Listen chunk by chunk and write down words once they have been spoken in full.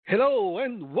Hello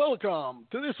and welcome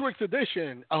to this week's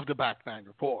edition of the Back Nine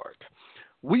Report.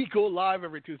 We go live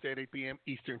every Tuesday at 8 p.m.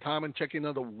 Eastern Time and check in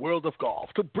on the world of golf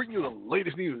to bring you the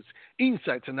latest news,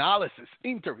 insights, analysis,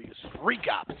 interviews,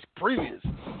 recaps, previews.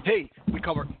 Hey, we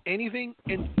cover anything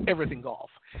and everything golf.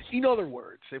 In other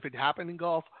words, if it happened in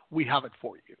golf, we have it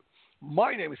for you.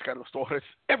 My name is Carlos Torres.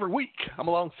 Every week, I'm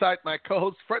alongside my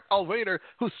co-host, Fred Alvader,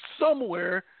 who's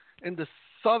somewhere in the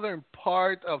southern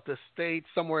part of the state,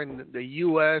 somewhere in the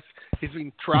U.S. He's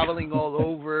been traveling all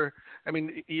over. I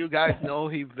mean, you guys know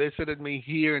he visited me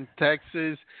here in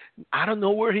Texas. I don't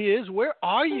know where he is. Where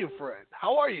are you, Fred?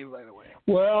 How are you, by the way?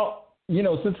 Well,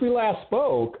 since we last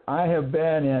spoke, I have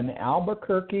been in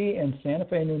Albuquerque and Santa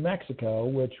Fe, New Mexico,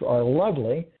 which are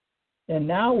lovely. And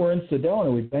now we're in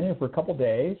Sedona. We've been here for a couple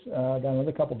days. Got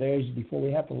another couple days before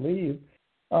we have to leave.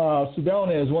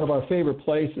 Sedona is one of our favorite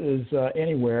places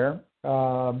anywhere.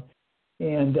 I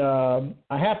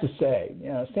have to say,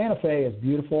 Santa Fe is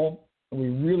beautiful. We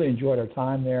really enjoyed our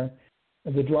time there.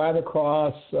 The drive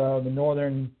across the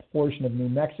northern portion of New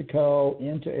Mexico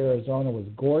into Arizona was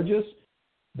gorgeous.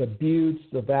 The buttes,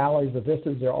 the valleys, the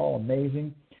vistas, they're all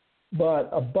amazing. But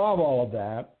above all of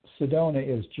that, Sedona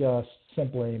is just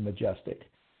simply majestic.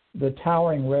 The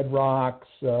towering red rocks,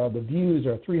 the views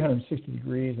are 360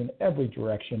 degrees in every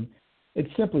direction. It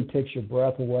simply takes your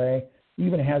breath away.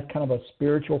 Even has kind of a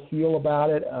spiritual feel about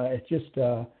it.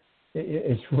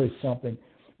 It's really something.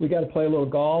 We got to play a little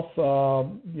golf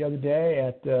the other day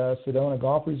at Sedona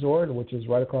Golf Resort, which is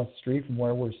right across the street from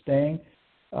where we're staying.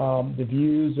 The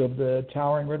views of the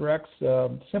towering red rocks,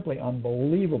 simply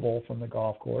unbelievable from the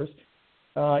golf course.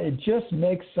 It just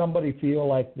makes somebody feel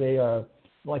like we're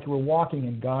walking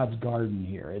in God's garden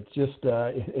here. It just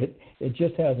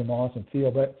has an awesome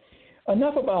feel. But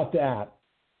enough about that.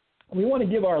 We want to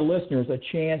give our listeners a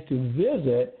chance to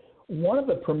visit one of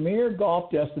the premier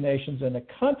golf destinations in the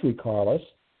country, Carlos.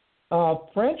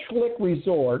 French Lick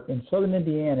Resort in southern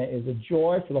Indiana is a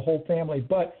joy for the whole family,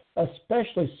 but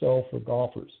especially so for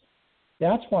golfers.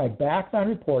 That's why Back Nine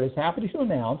Report is happy to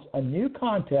announce a new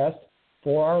contest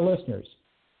for our listeners.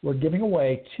 We're giving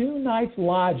away 2 nights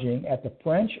lodging at the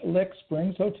French Lick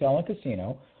Springs Hotel and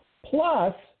Casino,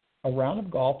 plus a round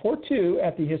of golf for 2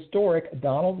 at the historic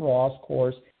Donald Ross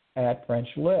course at French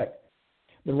Lick.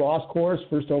 The Ross course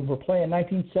first opened for play in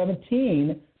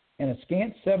 1917, and a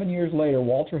scant 7 years later,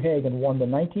 Walter Hagen won the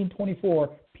 1924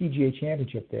 PGA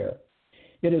Championship there.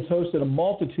 It has hosted a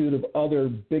multitude of other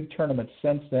big tournaments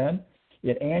since then.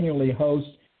 It annually hosts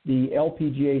the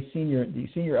senior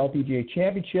LPGA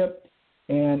Championship,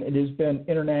 and it has been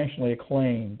internationally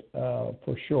acclaimed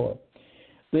for sure.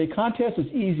 The contest is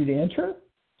easy to enter.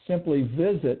 Simply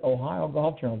visit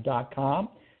OhioGolfJournal.com.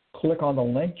 Click on the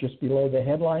link just below the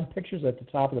headline pictures at the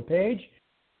top of the page.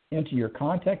 Enter your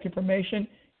contact information.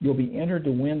 You'll be entered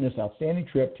to win this outstanding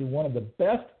trip to one of the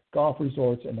best golf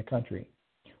resorts in the country.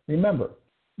 Remember,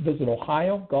 visit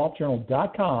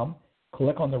OhioGolfJournal.com.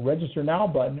 Click on the Register Now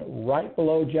button right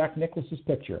below Jack Nicklaus's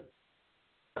picture.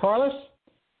 Carlos,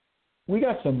 we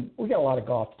got a lot of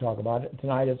golf to talk about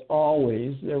tonight, as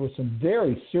always. There was some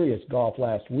very serious golf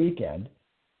last weekend.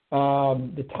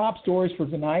 The top stories for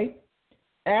tonight: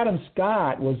 Adam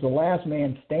Scott was the last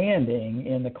man standing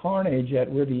in the carnage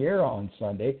at Riviera on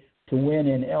Sunday to win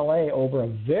in L.A. over a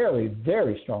very,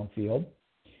 very strong field.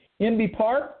 Inbee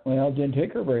Park, well, it didn't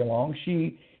take her very long.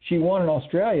 She won in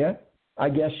Australia. I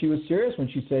guess she was serious when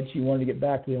she said she wanted to get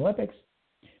back to the Olympics.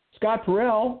 Scott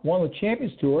Perel won the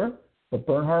Champions Tour, but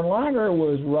Bernhard Langer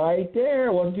was right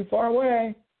there, wasn't too far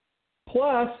away.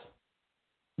 Plus,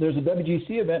 there's a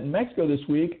WGC event in Mexico this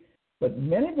week, but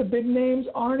many of the big names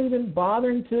aren't even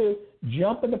bothering to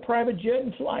jump in the private jet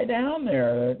and fly down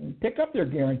there and pick up their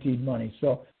guaranteed money.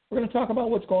 So we're going to talk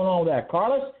about what's going on with that.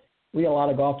 Carlos, we got a lot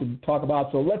of golf to talk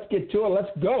about, so let's get to it.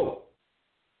 Let's go.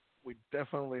 We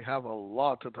definitely have a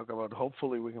lot to talk about.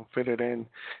 Hopefully we can fit it in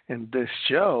this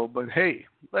show. But, hey,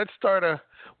 let's start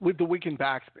with the weekend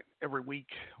backspin. Every week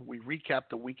we recap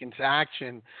the weekend's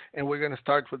action, and we're going to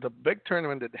start with the big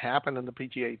tournament that happened on the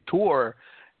PGA Tour.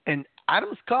 And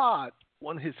Adam Scott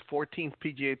won his 14th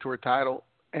PGA Tour title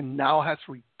and now has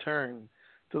returned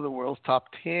to the world's top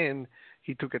 10.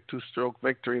 He took a 2-stroke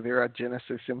victory there at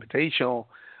Genesis Invitational.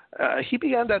 He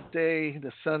began that day,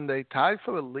 the Sunday, tied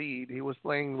for the lead. He was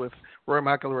playing with Rory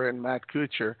McIlroy and Matt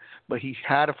Kuchar, but he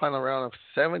had a final round of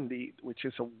 70, which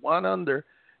is a 1-under,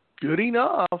 good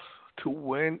enough to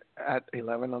win at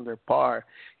 11 under par.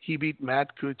 He beat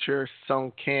Matt Kuchar,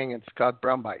 Sung Kang, and Scott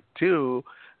Brown by 2,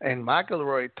 and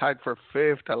McIlroy tied for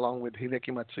 5th along with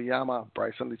Hideki Matsuyama,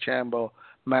 Bryson DeChambeau,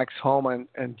 Max Homa,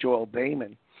 and Joel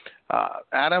Damon.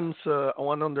 Adams,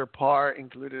 one under par,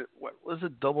 included what was a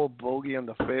double bogey on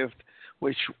the fifth,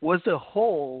 which was the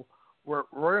hole where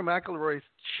Rory McIlroy's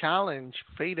challenge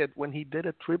faded when he did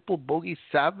a triple bogey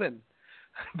 7.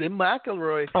 Then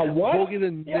McIlroy bogeyed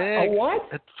the next. A what?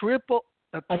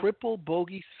 A triple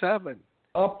bogey 7.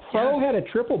 A pro had a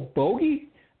triple bogey?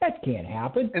 That can't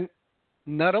happen. And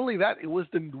not only that, it was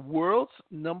the world's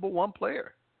number 1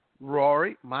 player.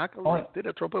 Rory McIlroy did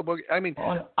a triple bogey. I mean,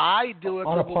 I do a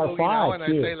triple bogey now, and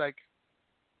too. I say like,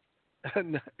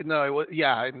 no, it was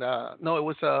no, it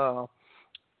was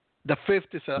the fifth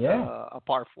is a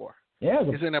par 4. Yeah,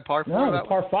 isn't it a par 4? No, the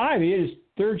par 5. He hit his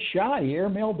third shot. He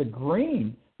airmailed the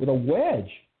green with a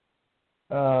wedge.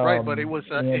 Right, but it was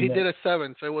he did a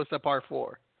 7, so it was a par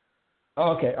 4.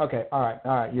 Okay, all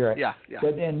right, you're right. Yeah.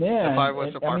 But then the 5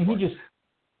 was a par 4.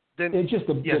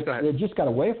 It just got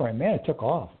away from him. Man, it took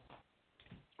off.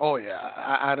 Oh yeah,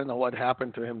 I don't know what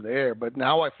happened to him there, but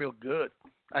now I feel good.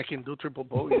 I can do triple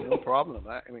bogey, no problem.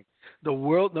 I mean, the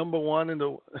world number 1 in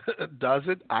the does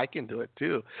it. I can do it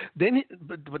too. Then,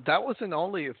 but that wasn't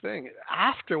only a thing.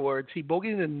 Afterwards, he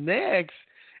bogeyed the next,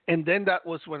 and then that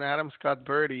was when Adams got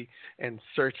birdie and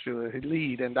surged to the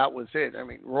lead, and that was it. I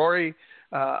mean, Rory,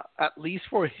 at least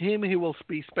for him, he will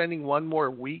be spending one more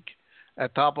week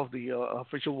at top of the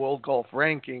official World Golf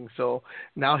ranking. So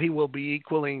now he will be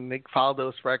equaling Nick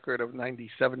Faldo's record of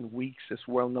 97 weeks as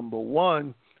world number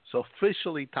 1. So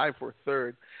officially tied for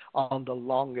 3rd on the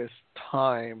longest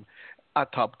time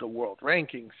atop the world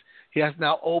rankings. He has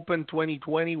now opened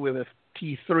 2020 with a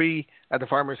T3 at the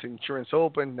Farmers Insurance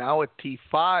Open, now a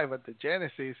T5 at the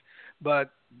Genesis.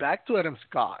 But back to Adam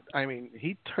Scott. I mean,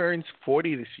 he turns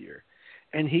 40 this year.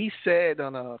 And he said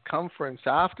on a conference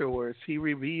afterwards, he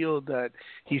revealed that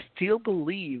he still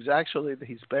believes, actually, that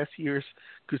his best years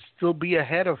could still be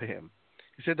ahead of him.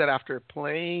 He said that after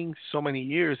playing so many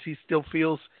years, he still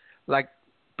feels like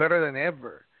better than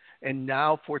ever. And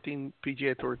now 14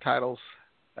 PGA Tour titles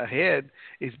ahead,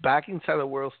 is back inside the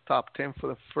world's top 10 for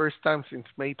the first time since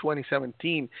May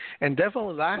 2017. And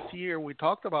definitely last year we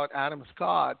talked about Adam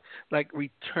Scott, like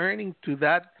returning to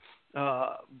that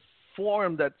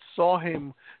form that saw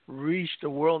him reach the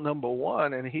world number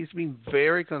 1, and he's been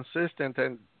very consistent,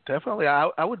 and definitely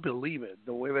I would believe it,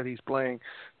 the way that he's playing,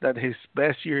 that his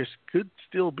best years could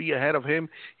still be ahead of him.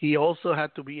 He also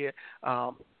had to be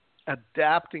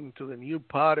adapting to the new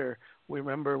putter. We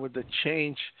remember with the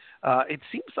change, it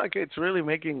seems like it's really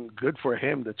making good for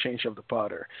him, the change of the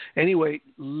putter. Anyway,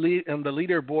 on the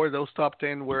leaderboard, those top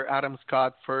 10 were Adam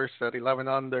Scott first at 11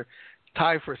 under,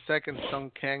 tie for second,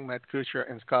 Sung Kang, Matt Kuchar,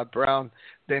 and Scott Brown.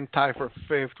 Then tie for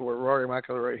fifth were Rory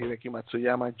McIlroy, Hideki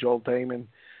Matsuyama, Joel Damon,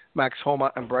 Max Homa,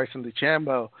 and Bryson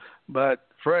DeChambeau. But,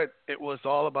 Fred, it was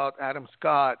all about Adam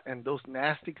Scott and those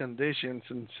nasty conditions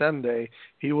on Sunday.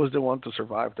 He was the one to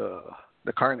survive the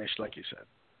carnage, like you said.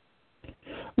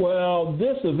 Well,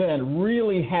 this event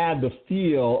really had the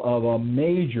feel of a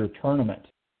major tournament.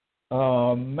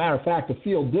 Matter of fact, the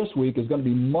field this week is going to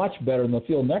be much better than the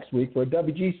field next week for a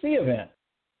WGC event.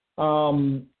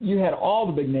 You had all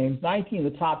the big names. 19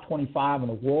 of the top 25 in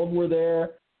the world were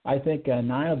there. I think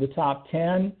 9 of the top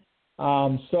 10.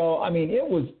 So, I mean, it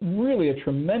was really a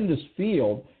tremendous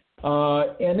field.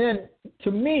 And then,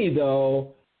 to me,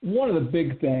 though, one of the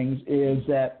big things is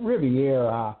that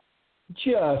Riviera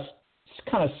just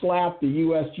kind of slapped the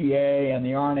USGA and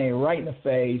the R&A right in the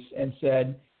face and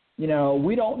said, you know,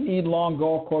 we don't need long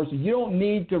golf courses. You don't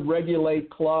need to regulate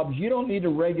clubs. You don't need to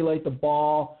regulate the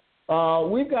ball.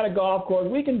 We've got a golf course.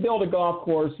 We can build a golf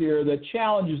course here that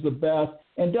challenges the best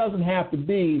and doesn't have to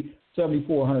be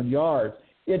 7,400 yards.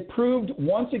 It proved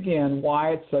once again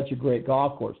why it's such a great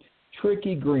golf course.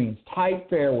 Tricky greens, tight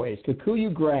fairways,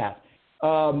 kikuyu grass.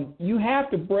 You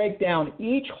have to break down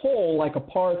each hole like a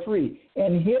par 3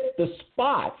 and hit the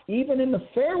spots, even in the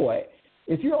fairway.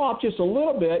 If you're off just a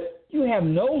little bit, you have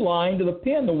no line to the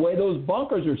pin, the way those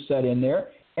bunkers are set in there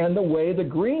and the way the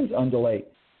greens undulate.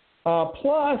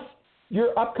 Plus,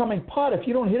 your upcoming putt, if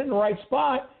you don't hit it in the right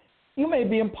spot, you may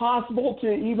be impossible to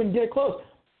even get close.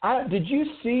 Did you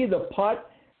see the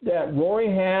putt that Rory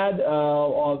had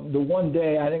on the one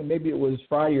day? I think maybe it was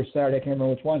Friday or Saturday. I can't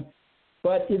remember which one.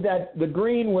 But that the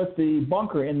green with the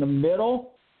bunker in the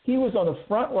middle, he was on the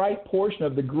front right portion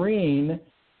of the green,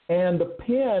 and the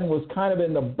pin was kind of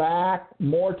in the back,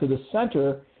 more to the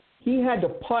center. He had to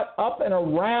putt up and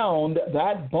around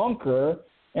that bunker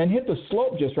and hit the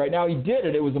slope just right. Now, he did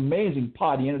it. It was an amazing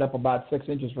putt. He ended up about 6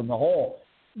 inches from the hole.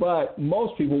 But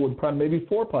most people would probably maybe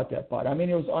 4-putt that putt. I mean,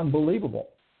 it was unbelievable.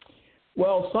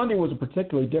 Well, Sunday was a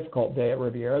particularly difficult day at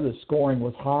Riviera. The scoring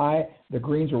was high. The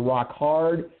greens were rock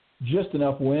hard. Just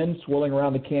enough wind swirling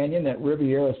around the canyon that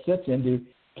Riviera sits into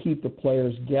keep the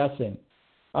players guessing.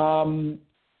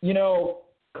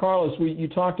 Carlos, you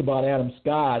talked about Adam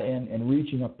Scott and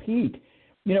reaching a peak.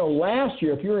 Last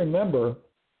year, if you remember,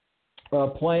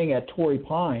 playing at Torrey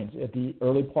Pines at the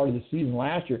early part of the season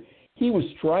last year, he was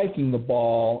striking the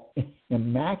ball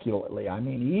immaculately. I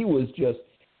mean, he was just,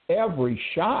 every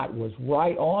shot was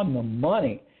right on the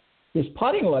money. His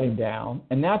putting let him down,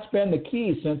 and that's been the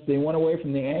key since they went away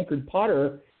from the anchored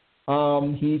putter.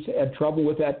 He's had trouble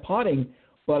with that putting,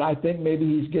 but I think maybe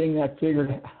he's getting that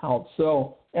figured out.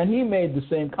 So, and he made the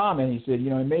same comment. He said, he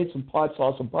made some putts,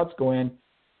 saw some putts go in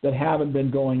that haven't been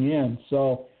going in.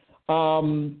 So,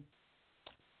 Adam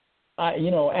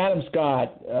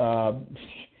Scott,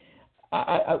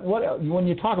 when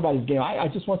you talk about his game, I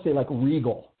just want to say like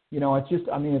regal.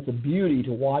 It's a beauty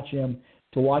to watch him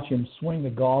swing the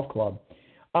golf club.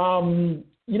 Sun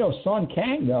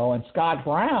Kang though and Scott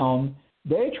Brown,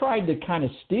 they tried to kind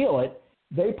of steal it.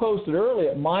 They posted early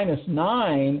at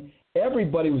 -9.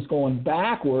 Everybody was going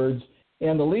backwards,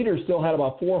 and the leader still had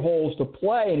about 4 holes to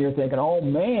play. And you're thinking, oh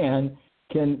man,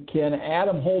 can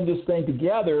Adam hold this thing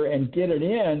together and get it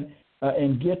in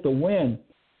and get the win?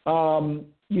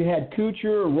 You had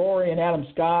Kuchar, Rory, and Adam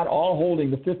Scott all holding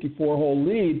the 54-hole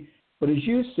lead. But as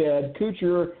you said,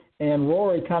 Kuchar and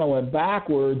Rory kind of went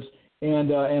backwards and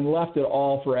left it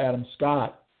all for Adam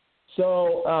Scott.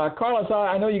 So, Carlos,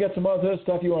 I know you got some other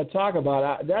stuff you want to talk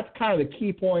about. That's kind of the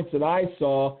key points that I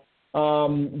saw.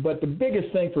 But the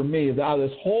biggest thing for me is out of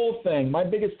this whole thing, my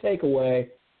biggest takeaway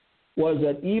was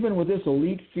that even with this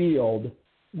elite field,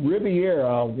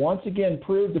 Riviera once again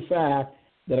proved the fact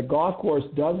that a golf course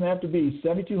doesn't have to be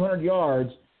 7,200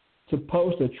 yards to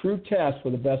post a true test for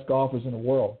the best golfers in the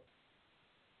world.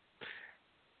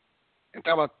 And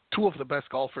talk about 2 of the best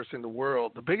golfers in the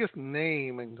world. The biggest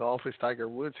name in golf is Tiger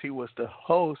Woods. He was the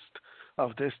host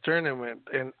of this tournament.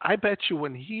 And I bet you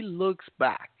when he looks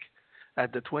back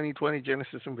at the 2020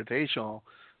 Genesis Invitational,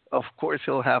 of course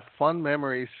he'll have fond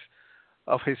memories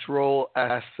of his role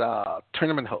as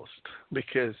tournament host,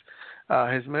 because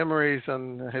his memories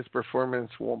and his performance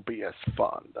won't be as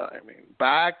fun. I mean,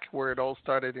 back where it all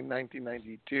started in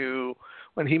 1992,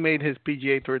 when he made his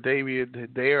PGA Tour debut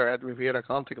there at Riviera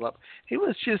Country Club, he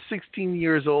was just 16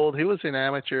 years old. He was an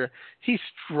amateur. He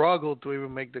struggled to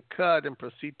even make the cut and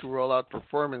proceed to roll out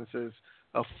performances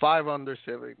of 5 under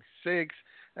 76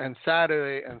 and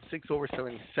Saturday and 6 over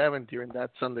 77 during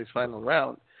that Sunday's final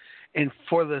round. And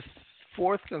for the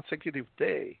 4th consecutive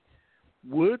day,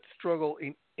 Woods struggled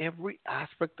in every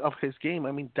aspect of his game.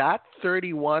 I mean, that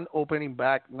 31 opening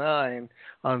back 9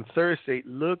 on Thursday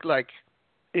looked like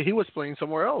he was playing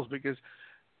somewhere else, because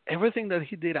everything that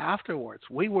he did afterwards,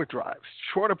 wayward drives,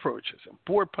 short approaches, and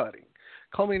poor putting,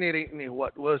 culminating in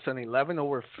what was an 11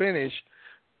 over finish,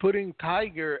 putting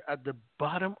Tiger at the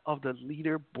bottom of the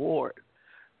leaderboard.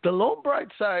 The lone bright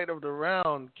side of the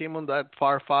round came on that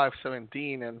par 5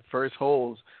 17 and first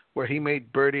holes where he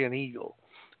made birdie and eagle.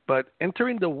 But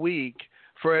entering the week,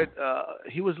 Fred,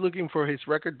 he was looking for his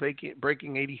record-breaking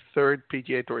 83rd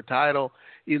PGA Tour title.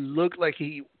 It looked like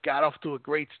he got off to a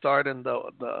great start, and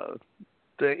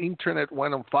the internet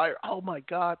went on fire. Oh, my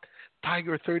God,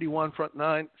 Tiger 31 front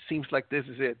 9, seems like this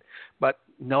is it. But,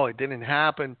 no, it didn't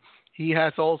happen. He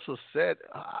has also said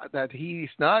that he's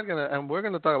not going to, and we're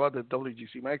going to talk about the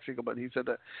WGC Mexico, but he said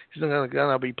that he's not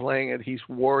going to be playing it. He's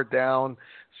wore down.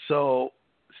 So,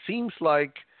 seems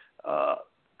like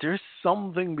there's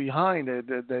something behind it,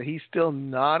 that he's still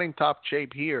not in top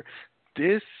shape here.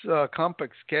 This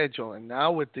compact schedule, and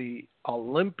now with the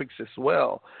Olympics as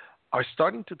well, are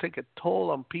starting to take a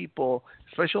toll on people,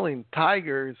 especially in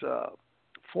Tiger's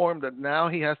form, that now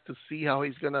he has to see how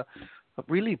he's going to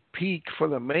really peak for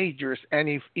the majors,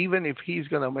 and even if he's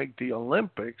going to make the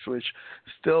Olympics, which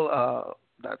still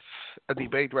that's a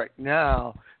debate right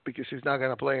now because he's not going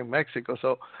to play in Mexico.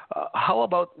 So how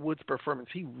about Woods' performance?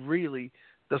 He really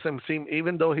doesn't seem,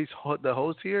 even though he's the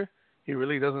host here, he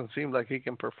really doesn't seem like he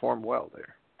can perform well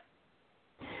there.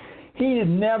 He has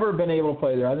never been able to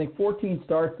play there. I think 14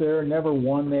 starts there, never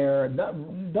won there.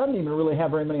 Doesn't even really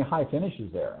have very many high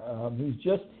finishes there. He's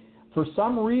just, for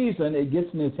some reason, it gets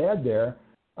in his head there,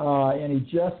 and he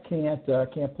just can't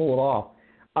pull it off.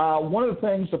 One of the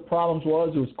things, the problems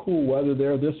was it was cool weather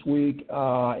there this week,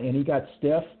 and he got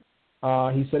stiff.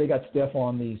 He said he got stiff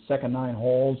on the second 9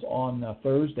 holes on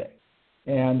Thursday.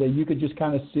 And you could just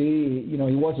kind of see,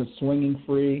 he wasn't swinging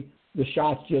free. The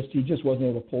shots he just wasn't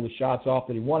able to pull the shots off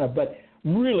that he wanted. But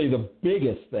really the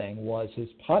biggest thing was his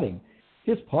putting.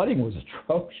 His putting was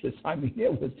atrocious. I mean,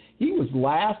 he was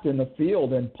last in the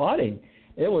field in putting.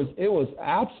 It was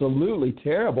absolutely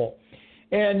terrible.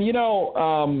 And,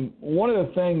 one of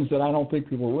the things that I don't think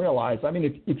people realize, I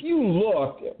mean, if you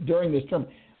look during this term,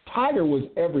 Tiger was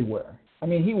everywhere. I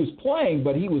mean, he was playing,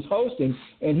 but he was hosting,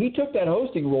 and he took that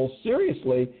hosting role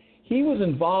seriously. He was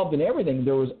involved in everything.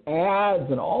 There was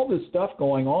ads and all this stuff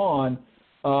going on,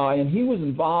 and he was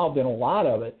involved in a lot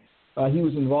of it. He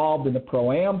was involved in the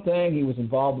Pro-Am thing. He was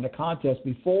involved in the contest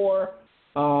before.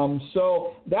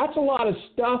 So that's a lot of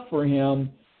stuff for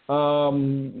him,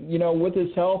 with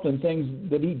his health and things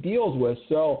that he deals with.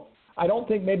 So I don't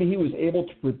think maybe he was able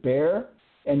to prepare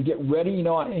and get ready,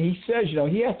 and he says,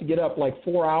 he has to get up like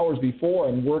 4 hours before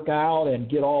and work out and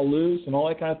get all loose and all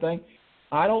that kind of thing.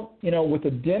 I don't, with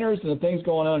the dinners and the things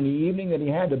going on in the evening that he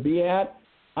had to be at,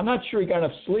 I'm not sure he got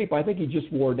enough sleep. I think he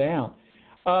just wore down.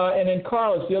 And then,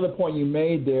 Carlos, the other point you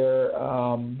made there,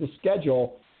 the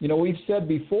schedule, we've said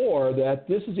before that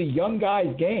this is a young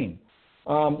guy's game.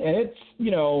 And it's,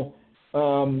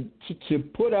 to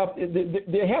put up,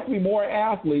 there have to be more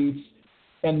athletes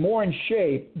and more in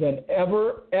shape than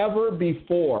ever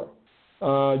before.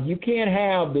 You can't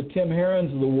have the Tim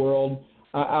Herons of the world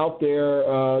out there,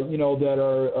 that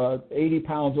are 80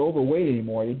 pounds overweight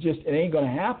anymore. It ain't going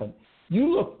to happen.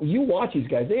 You watch these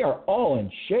guys; they are all in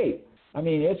shape. I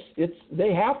mean,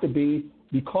 they have to be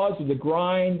because of the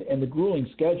grind and the grueling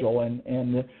schedule.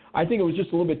 And I think it was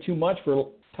just a little bit too much for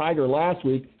Tiger last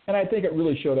week, and I think it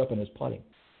really showed up in his putting.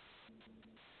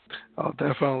 Oh,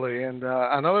 definitely. And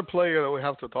another player that we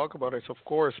have to talk about is, of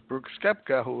course, Brooks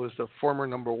Koepka, who was the former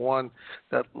number one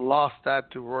that lost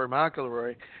that to Rory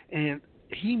McIlroy. And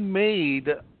he made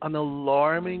an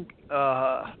alarming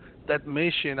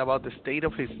admission about the state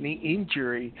of his knee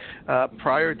injury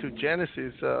prior to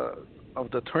Genesis of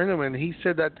the tournament. He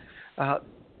said that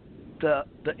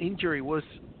the injury was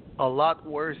a lot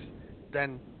worse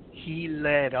than he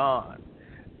let on.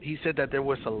 He said that there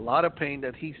was a lot of pain,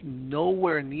 that he's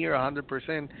nowhere near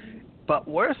 100%. But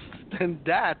worse than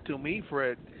that, to me,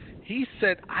 Fred, he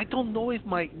said, I don't know if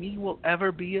my knee will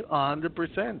ever be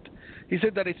 100%. He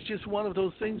said that it's just one of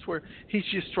those things where he's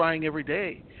just trying every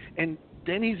day. And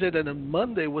then he said that on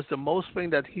Monday was the most pain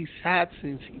that he's had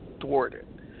since he tore it.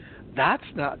 That's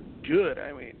not good.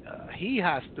 I mean, he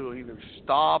has to either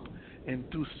stop and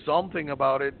do something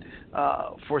about it.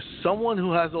 For someone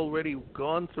who has already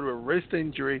gone through a wrist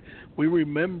injury, we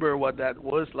remember what that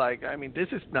was like. I mean, this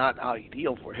is not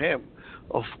ideal for him.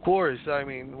 Of course, I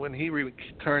mean, when he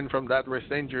returned from that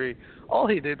wrist injury, all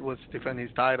he did was defend his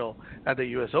title at the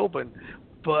U.S. Open,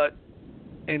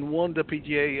 and won the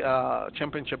PGA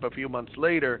Championship a few months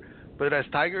later. But as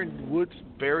Tiger Woods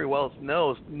very well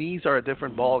knows, knees are a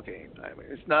different ball game. I mean,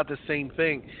 it's not the same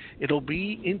thing. It'll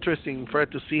be interesting,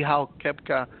 Fred, to see how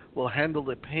Koepka will handle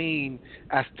the pain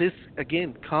as this,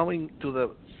 again, coming to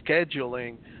the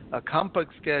scheduling, a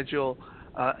compact schedule,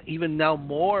 even now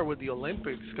more with the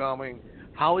Olympics coming.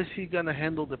 How is he going to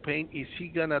handle the pain? Is he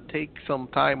going to take some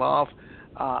time off?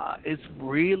 It's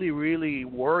really, really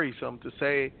worrisome to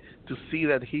see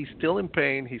that he's still in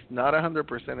pain, he's not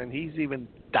 100%, and he's even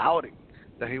doubting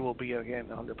that he will be again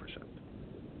 100%.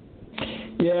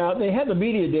 Yeah, they had the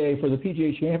media day for the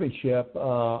PGA Championship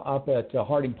up at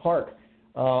Harding Park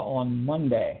on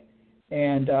Monday,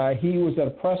 and he was at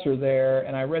a presser there,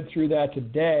 and I read through that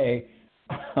today.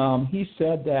 He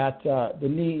said that the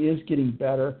knee is getting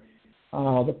better.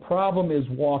 The problem is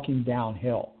walking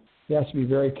downhill. He has to be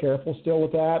very careful still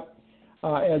with that.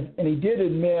 And he did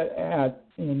admit at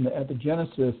the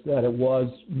Genesis that it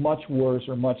was much worse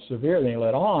or much severe than he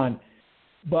let on.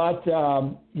 But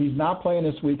he's not playing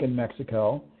this week in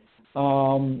Mexico.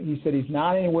 He said he's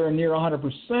not anywhere near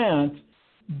 100%,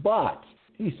 but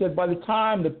he said by the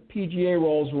time the PGA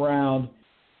rolls around,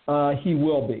 he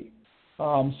will be.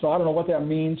 So I don't know what that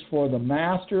means for the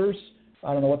Masters.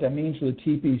 I don't know what that means for the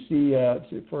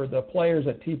TPC, for the players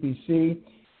at TPC.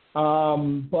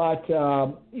 But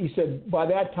he said by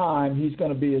that time he's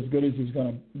going to be as good as he's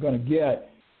going to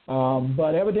get.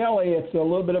 But evidently it's a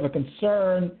little bit of a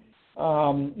concern.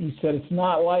 He said it's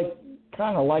not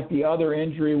kind of like the other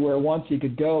injury where once he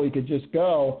could go, he could just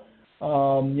go.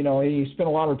 He spent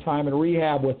a lot of time in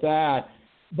rehab with that.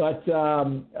 But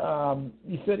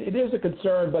he said it is a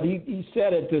concern, but he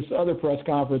said at this other press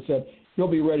conference that he'll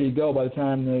be ready to go by the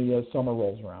time the summer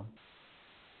rolls around.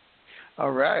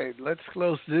 All right, let's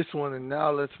close this one, and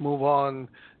now let's move on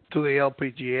to the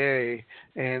LPGA.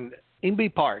 And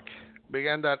Inbee Park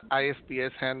began that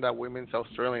ISPS Honda Women's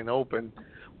Australian Open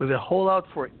with a hole out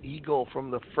for eagle from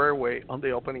the fairway on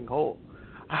the opening hole.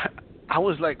 I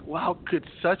was like, wow, could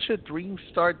such a dream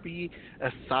start be a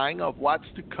sign of what's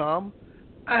to come?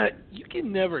 You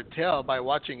can never tell by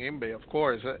watching Inbee, of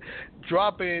course.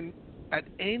 Drop in at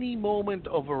any moment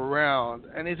of a round,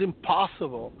 and it's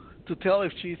impossible to tell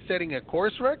if she's setting a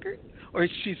course record or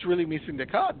if she's really missing the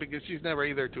cut because she's never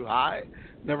either too high,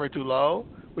 never too low,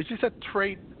 which is a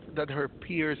trait that her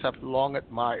peers have long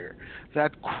admired.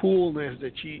 That coolness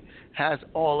that she has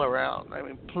all around. I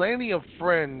mean, plenty of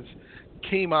friends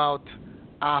came out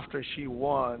after she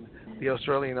won the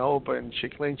Australian Open. She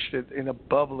clinched it in a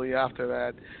bubbly after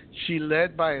that. She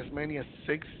led by as many as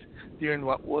 6 during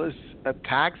what was a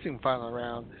taxing final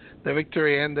round. The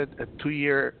victory ended a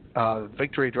 2-year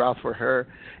victory drought for her.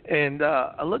 And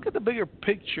a look at the bigger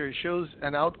picture shows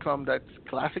an outcome that's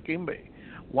classic Imbe.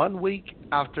 1 week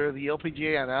after the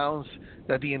LPGA announced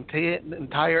that the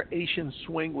entire Asian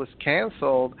swing was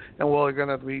canceled, and we're going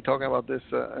to be talking about this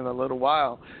in a little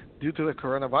while, due to the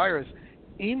coronavirus,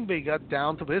 Imbe got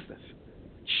down to business.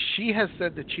 She has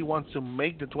said that she wants to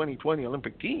make the 2020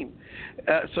 Olympic team.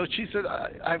 So she said,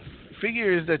 I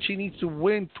figures that she needs to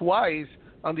win twice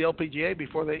on the LPGA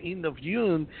before the end of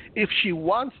June if she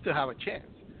wants to have a chance.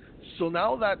 So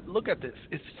now that, look at this,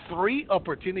 it's 3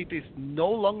 opportunities no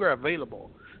longer available.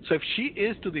 So if she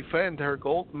is to defend her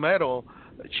gold medal,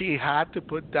 she had to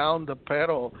put down the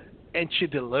pedal, and she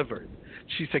delivered.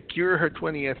 She secured her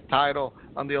 20th title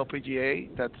on the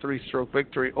LPGA, that 3-stroke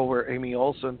victory over Amy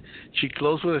Olsen. She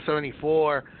closed with a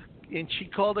 74, and she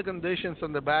called the conditions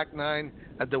on the back 9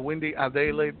 at the windy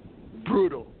Adelaide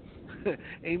brutal.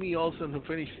 Amy Olsen, who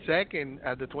finished second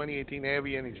at the 2018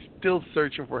 Evian, is still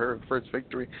searching for her first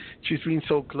victory. She's been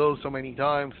so close so many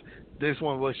times. This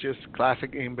one was just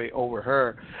classic Imbe over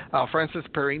her. Frances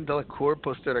Perrine Delacour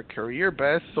posted a career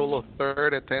best, solo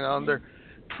third at 10 under.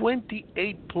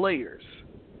 28 players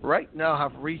right now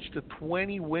have reached the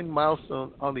 20-win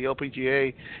milestone on the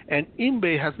LPGA, and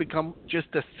Imbe has become just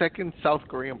the second South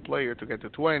Korean player to get to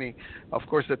 20. Of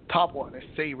course, the top one is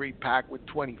Sei-Ri Pak with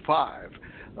 25.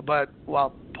 But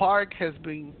while Park has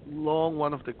been long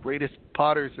one of the greatest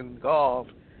putters in golf,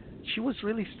 she was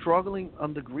really struggling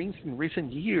on the greens in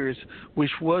recent years,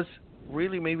 which was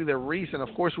really maybe the reason.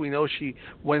 Of course, we know she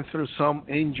went through some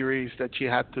injuries that she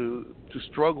had to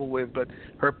struggle with, but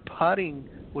her putting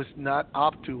was not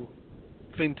up to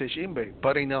vintage Imbe.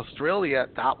 But in Australia,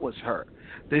 that was her.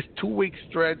 This 2-week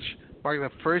stretch marked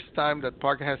the first time that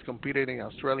Parker has competed in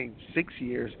Australia in 6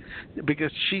 years,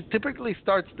 because she typically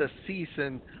starts the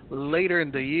season later in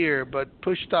the year but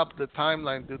pushed up the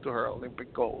timeline due to her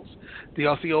Olympic goals. The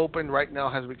Aussie Open right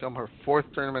now has become her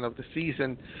 4th tournament of the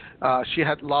season. She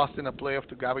had lost in a playoff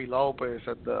to Gaby Lopez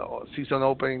at the season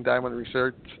opening Diamond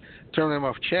Research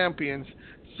Tournament of Champions.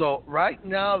 So right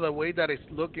now, the way that it's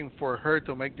looking for her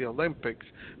to make the Olympics,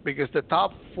 because the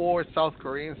top 4 South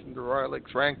Koreans in the Royal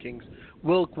X rankings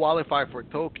will qualify for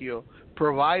Tokyo,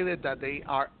 provided that they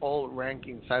are all ranked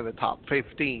inside the top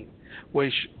 15,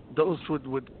 which those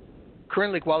would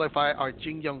currently qualify are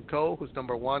Jin Young Ko, who's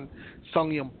number 1,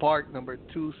 Sung Young Park, number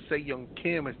 2, Se Young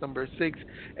Kim is number 6,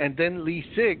 and then Lee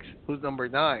Six, who's number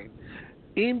 9.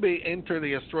 Imbe entered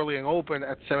the Australian Open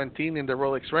at 17 in the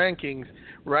Rolex rankings.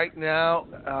 Right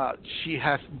now, she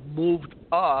has moved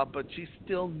up, but she's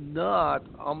still not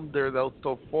under those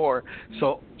top 4.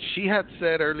 So she had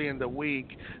said early in the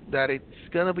week that it's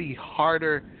going to be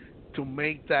harder to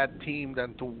make that team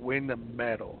than to win a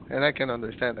medal. And I can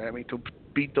understand that. I mean, to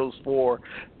beat those 4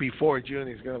 before June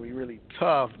is going to be really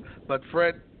tough. But,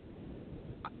 Fred,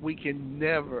 we can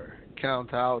never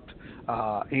count out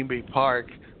Imbe Park.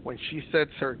 When she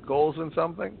sets her goals in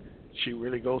something, she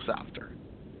really goes after.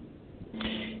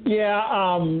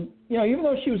 Yeah, even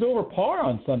though she was over par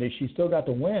on Sunday, she still got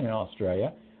the win in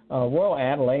Australia. Royal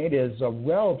Adelaide is a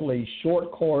relatively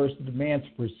short course that demands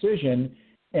precision,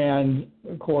 and,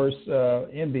 of course,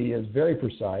 Imbe is very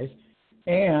precise.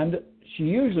 And she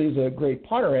usually is a great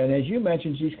putter, and as you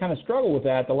mentioned, she's kind of struggled with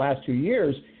that the last 2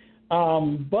 years.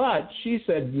 But she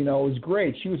said, it was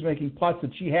great. She was making putts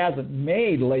that she hasn't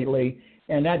made lately,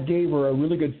 and that gave her a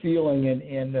really good feeling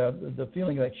and the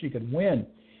feeling that she could win.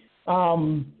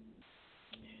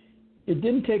 It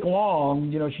didn't take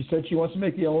long. She said she wants to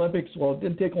make the Olympics. Well, it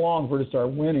didn't take long for her to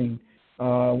start winning.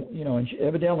 And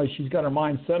evidently she's got her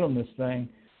mind set on this thing.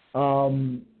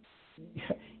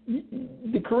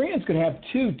 The Koreans could have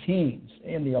 2 teams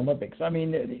in the Olympics. I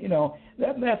mean,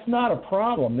 that's not a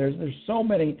problem. There's so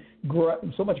much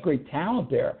great talent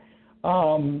there.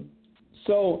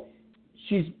 So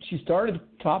she started to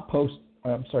post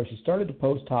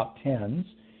top 10s.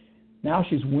 Now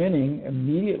she's winning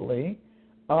immediately.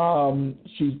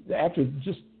 She's after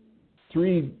just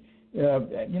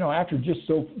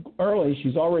so early,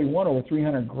 she's already won over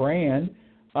 $300,000.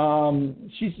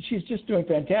 She's just doing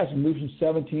fantastic. Moved from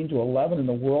 17 to 11 in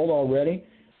the world already.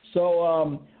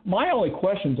 So my only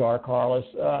questions are, Carlos,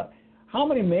 how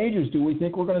many majors do we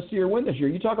think we're going to see her win this year?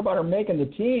 You talk about her making the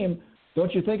team.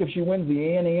 Don't you think if she wins the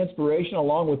A&E Inspiration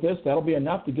along with this, that'll be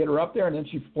enough to get her up there, and then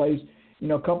she plays, a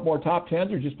couple more top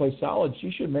tens or just plays solid,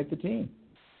 she should make the team.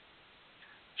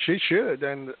 She should,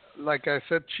 and like I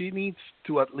said, she needs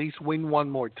to at least win one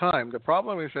more time. The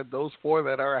problem is that those four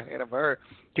that are ahead of her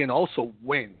can also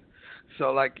win.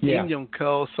 So like Im Young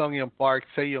Ko, Sung Young Park,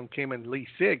 Se Young Kim, and Lee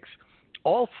Six,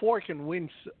 all four can win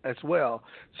as well.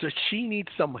 So she needs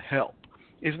some help.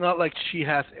 It's not like she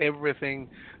has everything,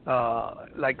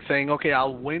 like saying, okay,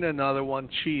 I'll win another one.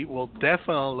 She will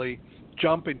definitely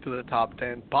jump into the top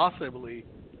 10, possibly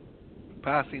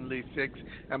passing Lee Six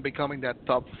and becoming that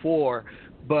top four.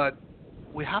 But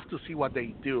we have to see what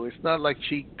they do. It's not like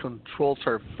she controls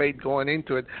her fate going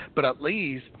into it, but at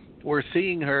least we're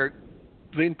seeing her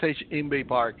vintage Inbay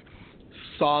Park,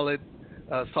 solid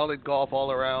golf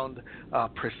all around,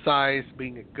 precise,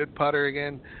 being a good putter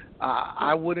again.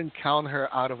 I wouldn't count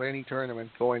her out of any tournament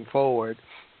going forward.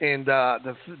 And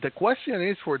the question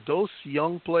is for those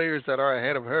young players that are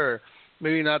ahead of her,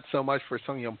 maybe not so much for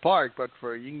Sung Young Park, but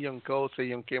for Im Young Ko, Se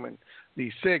Young Kim, and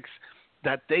Lee Six,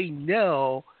 that they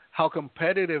know how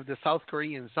competitive the South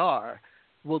Koreans are.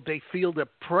 Will they feel the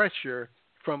pressure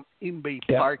from Inbay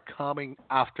Park coming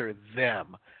after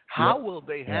them? How will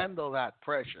they handle that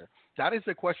pressure? That is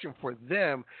the question for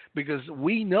them, because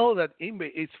we know that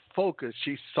Inbay is focused.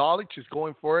 She's solid. She's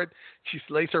going for it. She's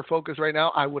laser focused right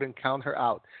now. I wouldn't count her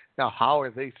out. Now, how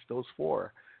are those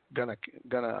four gonna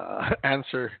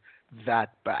answer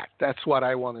that back? That's what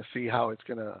I want to see, how it's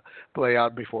gonna play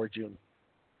out before June.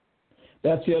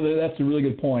 That's a really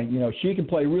good point. She can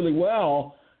play really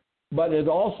well, but it's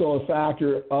also a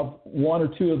factor of one or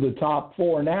two of the top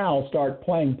four now start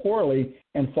playing poorly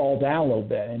and fall down a little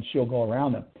bit, and she'll go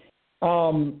around them.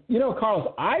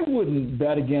 Carlos, I wouldn't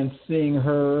bet against seeing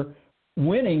her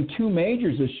winning two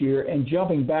majors this year and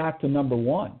jumping back to number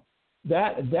one.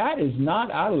 That is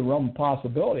not out of the realm of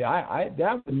possibility.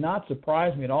 That would not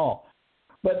surprise me at all.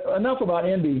 But enough about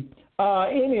Indy.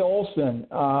 Amy Olsen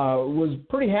was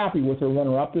pretty happy with her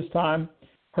runner-up this time.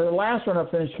 Her last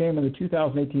runner-up finish came in the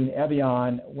 2018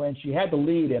 Evian when she had the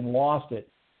lead and lost it.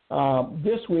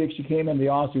 This week she came in the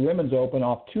Aussie Women's Open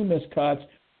off two missed cuts,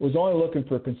 was only looking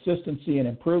for consistency and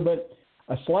improvement.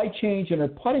 A slight change in her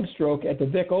putting stroke at the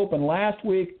Vic Open last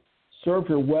week served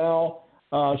her well.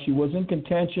 She was in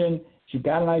contention. She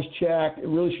got a nice check. It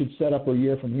really should set up her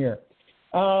year from here.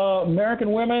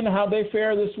 American women, how'd they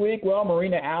fare this week? Well,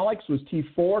 Marina Alex was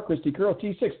T4, Christy Kerr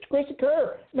T6. Christy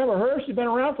Kerr, remember her? She's been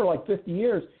around for like 50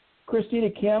 years. Christina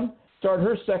Kim started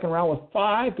her second round with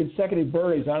 5 consecutive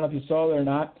birdies. I don't know if you saw that or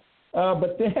not.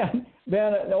 But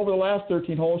then over the last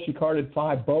 13 holes, she carded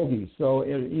 5 bogeys, so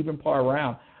even par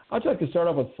round. I'd like to start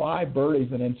off with 5 birdies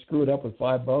and then screw it up with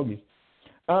 5 bogeys.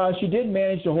 She did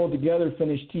manage to hold together,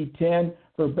 finish T10,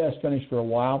 her best finish for a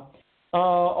while.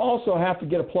 Also have to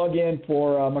get a plug in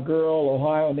for my girl,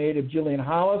 Ohio native Jillian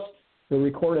Hollis, who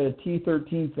recorded a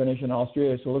T13 finish in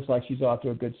Australia, so it looks like she's off to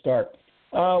a good start.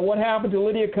 What happened to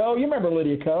Lydia Ko? You remember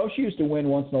Lydia Ko. She used to win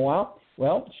once in a while.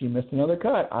 Well, she missed another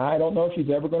cut. I don't know if she's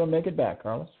ever going to make it back,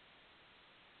 Carlos.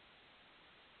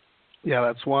 Yeah,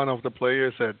 that's one of the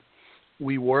players that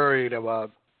we worried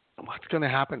about what's going to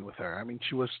happen with her. I mean,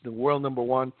 she was the world number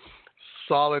one,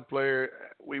 solid player.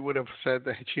 We would have said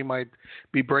that she might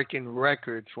be breaking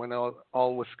records when all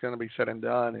was going to be said and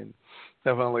done. And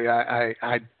definitely,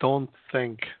 I don't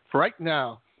think, for right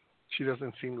now, she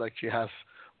doesn't seem like she has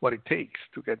what it takes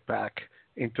to get back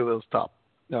into those top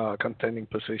contending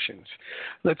positions.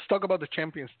 Let's talk about the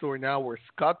Champions Tour now, where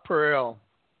Scott Perel,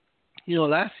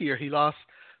 last year he lost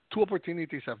 2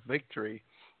 opportunities of victory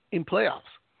in playoffs.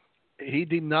 He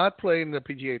did not play in the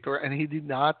PGA Tour, and he did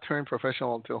not turn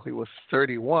professional until he was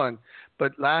 31.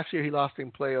 But last year he lost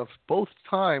in playoffs both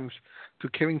times to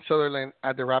Kevin Sutherland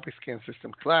at the Rapid Scan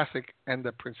System Classic and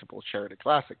the Principal Charity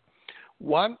Classic.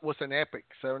 One was an epic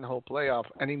 7-hole playoff,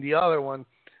 and in the other one,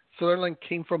 Sutherland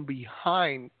came from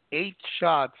behind 8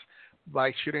 shots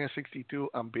by shooting a 62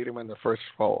 and beat him in the first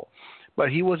hole. But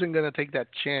he wasn't going to take that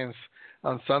chance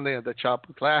on Sunday at the Chop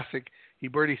Classic. He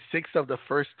birdied 6 of the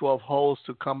first 12 holes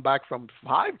to come back from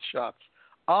 5 shots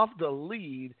off the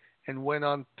lead and went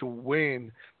on to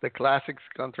win the Classic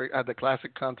Country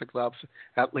Clubs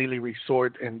at Lily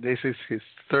Resort, and this is his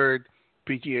 3rd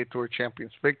PGA Tour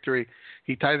Champions victory.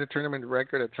 He tied the tournament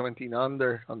record at 17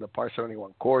 under on the par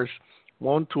 71 course,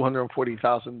 won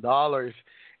 $240,000,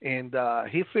 and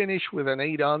he finished with an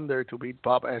 8 under to beat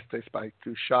Bob Estes by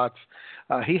 2 shots.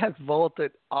 He has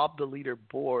vaulted up the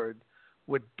leaderboard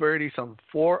with birdies on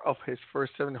 4 of his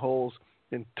first 7 holes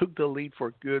then took the lead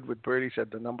for good with birdies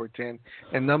at the number 10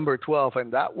 and number 12.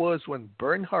 And that was when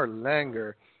Bernhard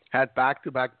Langer had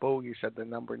back-to-back bogeys at the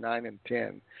number 9 and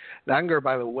 10. Langer,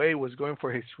 by the way, was going for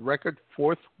his record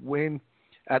fourth win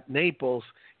at Naples.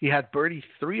 He had birdied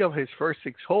 3 of his first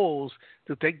 6 holes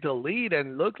to take the lead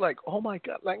and looked like, oh my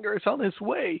God, Langer is on his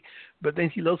way. But then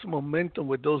he lost momentum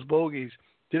with those bogeys.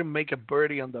 Didn't make a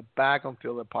birdie on the back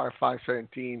until the par 5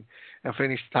 17 and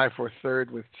finished tied for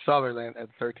third with Sutherland at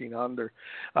 13 under.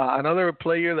 Another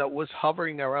player that was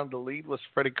hovering around the lead was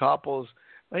Freddie Couples.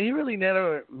 But he really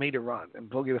never made a run and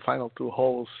bogeyed the final 2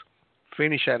 holes,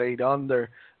 finished at 8 under.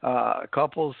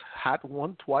 Couples had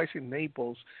won twice in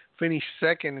Naples, finished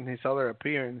second in his other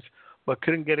appearance, but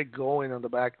couldn't get it going on the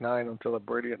back 9 until a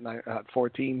birdie at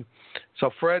 14. So,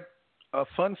 Fred, a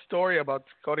fun story about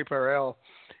Scotty Parrell.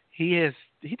 He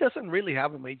doesn't really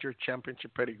have a major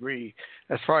championship pedigree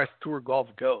as far as tour golf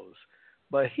goes,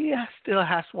 but he still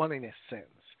has one in a sense.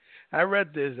 I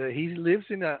read this. He's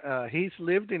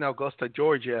lived in Augusta,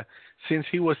 Georgia, since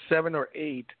he was 7 or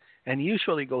 8, and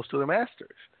usually goes to the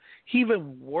Masters. He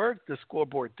even worked the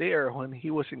scoreboard there when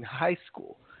he was in high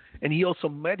school, and he also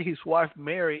met his wife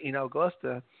Mary in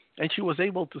Augusta, and she was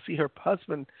able to see her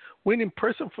husband win in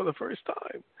person for the first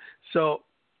time. So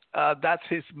that's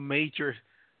his major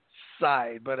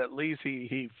side, but at least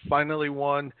he finally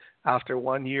won after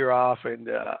 1 year off, and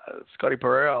Scotty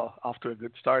Parrell off to a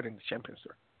good start in the Champions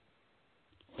Tour.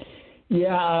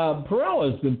 Yeah,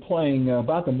 Parrell has been playing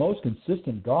about the most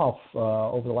consistent golf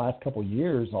over the last couple of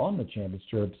years on the Champions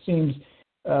Tour. It seems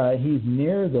he's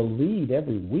near the lead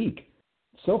every week.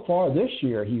 So far this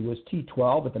year, he was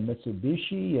T12 at the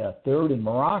Mitsubishi, third in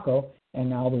Morocco, and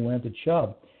now the win at the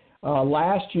Chubb.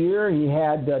 Last year, he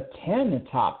had 10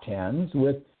 top 10s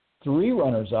with 3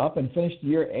 runners-up and finished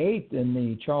year 8th in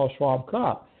the Charles Schwab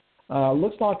Cup.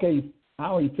 Looks like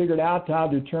how he figured out how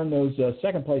to turn those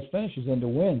second-place finishes into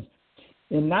wins.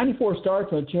 In 94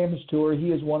 starts on the Champions Tour, he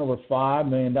has won over $5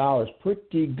 million.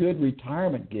 Pretty good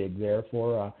retirement gig there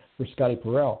for Scotty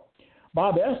Parrell.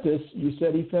 Bob Estes, you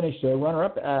said he finished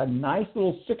runner-up, a nice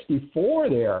little 64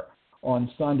 there on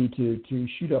Sunday to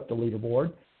shoot up the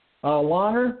leaderboard.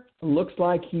 Langer looks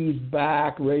like he's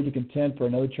back, ready to contend for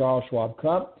another Charles Schwab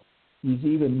Cup. He's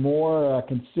even more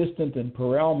consistent than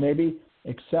Parrell, maybe,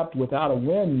 except without a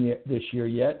win this year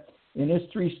yet. In his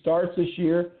 3 starts this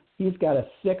year, he's got a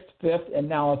 6th, 5th, and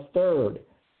now a 3rd.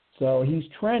 So he's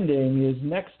trending. His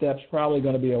next step's probably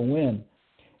going to be a win.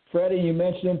 Freddie, you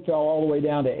mentioned him, fell all the way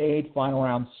down to 8, final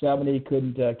round 70,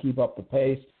 couldn't keep up the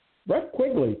pace. Brett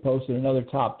Quigley posted another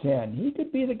top 10. He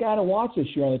could be the guy to watch this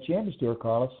year on the Champions Tour,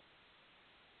 Carlos.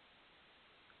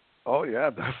 Oh, yeah,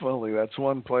 definitely. That's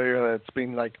one player that's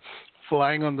been like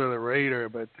flying under the radar,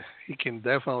 but he can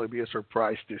definitely be a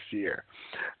surprise this year.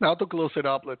 Now to close it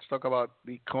up, let's talk about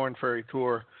the Korn Ferry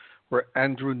Tour, where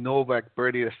Andrew Novak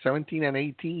birdied a 17 and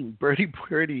 18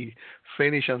 birdie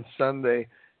finish on Sunday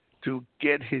to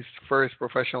get his first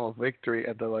professional victory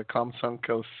at the Lacombe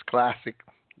Suncoast Classic.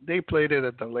 They played it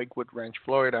at the Lakewood Ranch,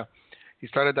 Florida. He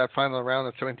started that final round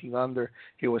at 17 under.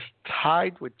 He was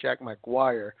tied with Jack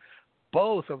McGuire.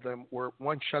 Both of them were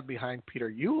one shot behind Peter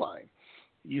Uihlein.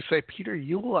 You say Peter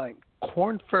Uihlein,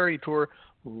 Korn Ferry Tour,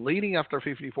 leading after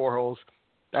 54 holes,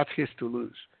 that's his to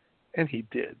lose. And he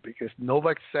did, because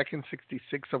Novak's second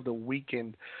 66 of the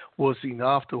weekend was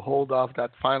enough to hold off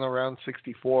that final round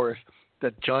 64s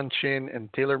that John Chin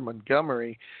and Taylor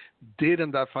Montgomery did in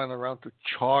that final round to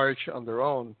charge on their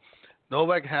own.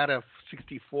 Novak had a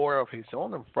 64 of his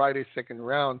own on Friday's second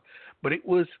round, but it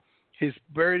was his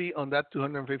birdie on that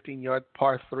 215-yard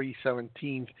par 3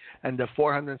 17th and the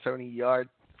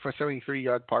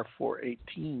 73-yard par 4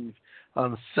 18th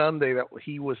on Sunday that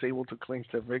he was able to clinch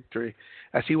the victory,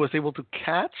 as he was able to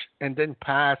catch and then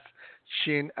pass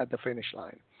Shin at the finish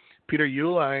line. Peter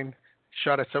Uihlein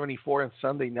shot at 74 on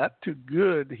Sunday, not too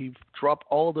good. He dropped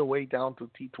all the way down to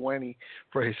T20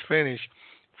 for his finish.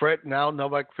 Fred, now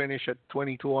Novak finished at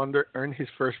 22 under, earned his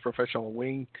first professional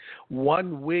win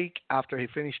 1 week after he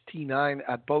finished T9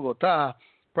 at Bogota.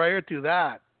 Prior to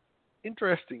that,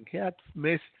 interesting, he had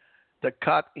missed the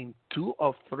cut in 2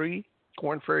 of 3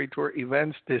 Korn Ferry Tour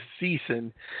events this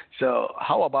season. So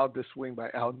how about this win by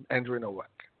Andrew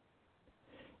Novak?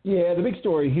 Yeah, the big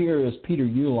story here is Peter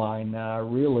Uihlein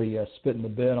really spitting the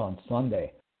bit on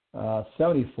Sunday.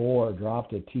 74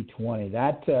 dropped at T20.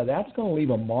 That's going to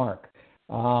leave a mark.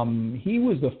 He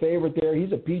was the favorite there.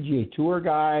 He's a PGA Tour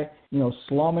guy,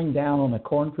 slumming down on the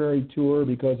Korn Ferry Tour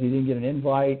because he didn't get an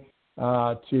invite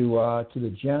to the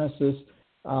Genesis.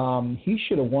 He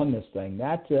should have won this thing.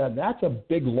 That's a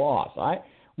big loss.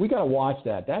 We got to watch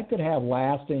that. That could have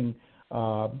lasting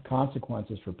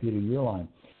consequences for Peter Uihlein.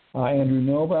 Andrew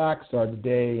Novak started the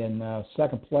day in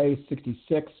second place,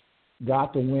 66,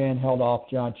 got the win, held off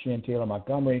John Chin, Taylor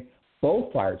Montgomery.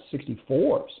 Both fired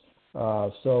 64s.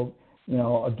 So,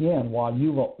 again, while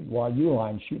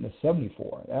Uline's shooting a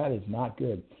 74, that is not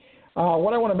good.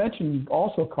 What I want to mention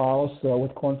also, Carlos,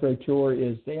 with Korn Ferry Tour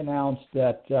is they announced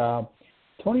that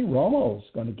Tony Romo's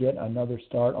going to get another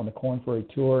start on the Korn Ferry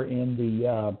Tour in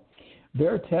the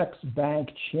Veritex Bank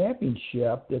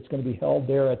Championship that's going to be held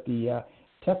there at the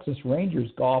Texas Rangers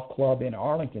Golf Club in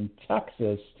Arlington,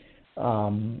 Texas,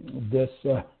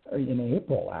 in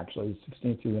April, actually,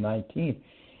 16th through the 19th.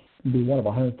 He'll be one of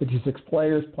 156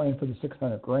 players playing for the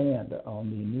 $600,000 on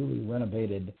the newly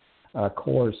renovated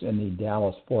course in the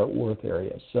Dallas-Fort Worth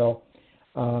area. So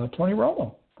Tony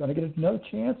Romo going to get another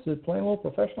chance at playing a little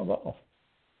professional golf.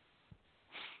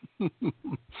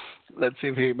 Let's see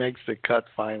if he makes the cut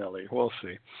finally. We'll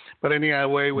see. But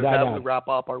anyway, with that, we wrap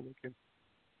up our weekend.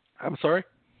 I'm sorry?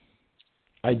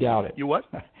 I doubt it. You what?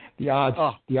 The odds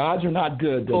are not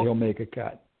good that he'll make a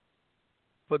cut.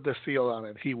 Put the seal on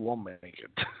it. He won't make it.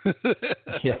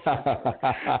 Yeah.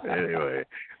 Anyway,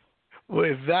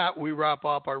 with that, we wrap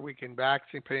up our weekend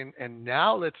backspin. And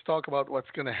now let's talk about what's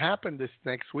going to happen this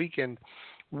next weekend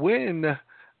when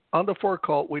on the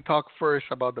forecast, we talk first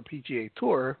about the PGA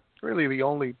Tour, really the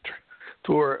only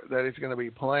tour that is going to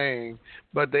be playing,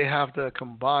 but they have the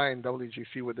combined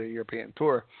WGC with the European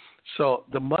Tour. So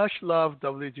the much-loved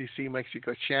WGC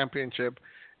Mexico Championship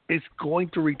is going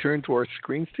to return to our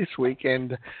screens this week,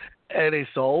 and as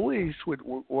always with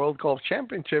World Golf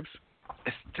Championships,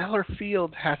 a stellar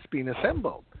field has been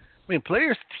assembled. I mean,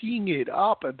 players teeing it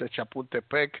up at the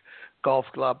Chapultepec Golf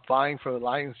Club vying for the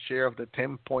lion's share of the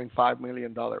 $10.5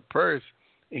 million purse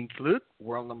include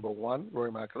world number 1,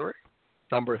 Rory McIlroy,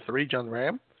 number 3, John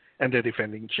Ram, and the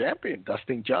defending champion,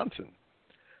 Dustin Johnson.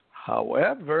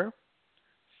 However,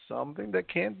 something that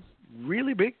can't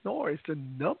really be ignored is the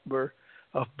number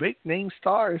of big-name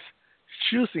stars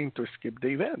choosing to skip the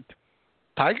event.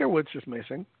 Tiger Woods is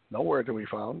missing, nowhere to be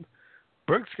found.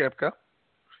 Brooks Koepka,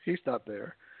 he's not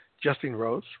there. Justin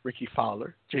Rose, Ricky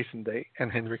Fowler, Jason Day,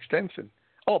 and Henrik Stenson.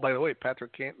 Oh, by the way,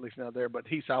 Patrick Cantley's not there, but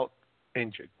he's out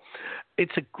injured.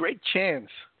 It's a great chance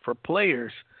for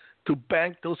players to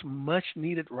bank those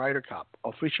much-needed Ryder Cup,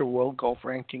 official World Golf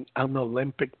Ranking, and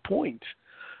Olympic points.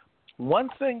 One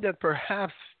thing that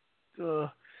perhaps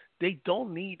they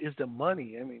don't need is the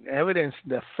money. I mean, evidence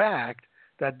the fact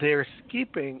that they're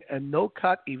skipping a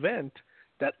no-cut event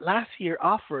that last year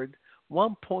offered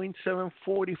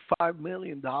 $1.745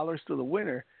 million to the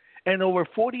winner and over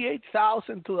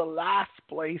 $48,000 to the last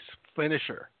place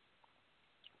finisher.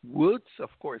 Woods, of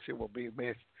course, it will be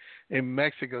missed in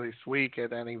Mexico this week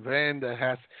at an event that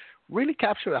has really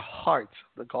captured the hearts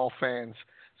of the golf fans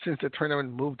since the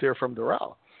tournament moved there from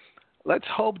Doral. Let's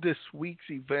hope this week's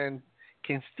event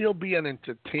can still be an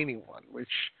entertaining one, which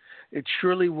it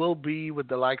surely will be with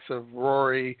the likes of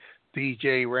Rory,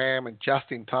 DJ Ram, and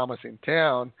Justin Thomas in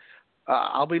town.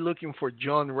 I'll be looking for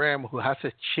John Ram, who has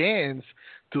a chance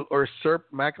to usurp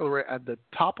McIlroy at the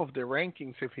top of the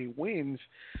rankings if he wins.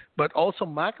 But also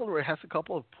McIlroy has a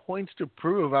couple of points to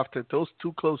prove after those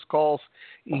 2 close calls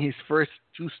in his first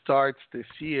 2 starts this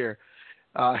year.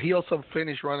 He also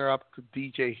finished runner-up to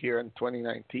DJ here in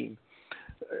 2019.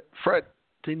 Fred,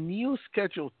 the new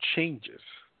schedule changes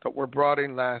that were brought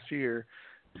in last year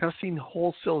have seen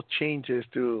wholesale changes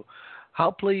to how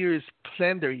players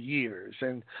plan their years.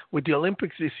 And with the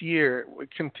Olympics this year, we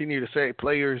continue to say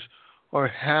players are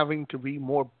having to be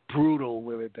more brutal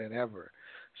with it than ever.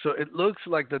 So it looks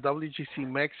like the WGC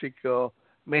Mexico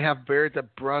may have bared the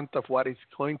brunt of what is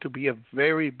going to be a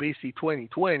very busy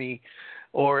 2020,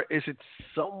 or is it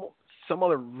some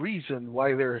other reason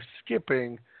why they're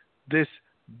skipping this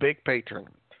big pay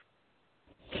tournament?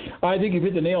 I think you've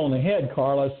hit the nail on the head,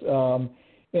 Carlos.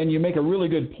 And you make a really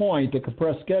good point, the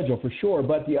compressed schedule for sure.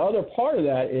 But the other part of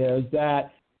that is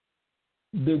that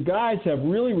the guys have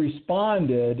really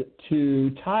responded to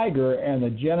Tiger and the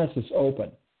Genesis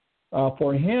Open.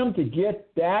 For him to get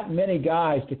that many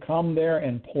guys to come there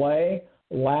and play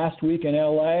last week in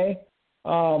L.A.,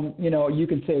 you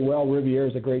can say, well, Riviera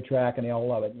is a great track and they all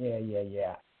love it.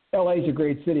 Yeah. L.A. is a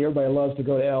great city. Everybody loves to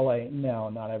go to L.A. No,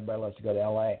 not everybody loves to go to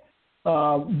L.A.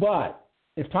 But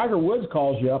if Tiger Woods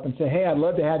calls you up and say, hey, I'd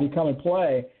love to have you come and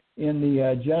play in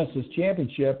the Genesis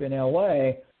Championship in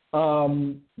L.A.,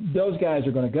 those guys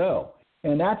are going to go.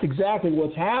 And that's exactly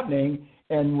what's happening.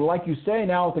 And like you say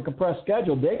now with the compressed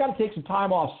schedule, they got to take some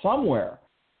time off somewhere.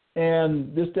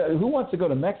 And who wants to go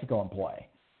to Mexico and play?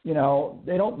 They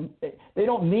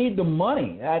don't need the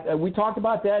money. We talked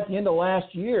about that at the end of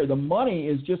last year. The money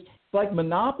is just like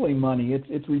monopoly money.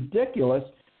 It's ridiculous.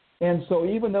 And so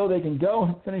even though they can go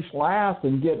and finish last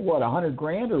and get,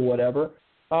 $100,000 or whatever,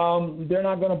 they're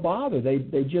not going to bother.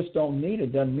 They just don't need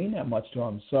it. Doesn't mean that much to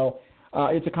them. So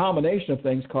it's a combination of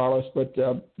things, Carlos. But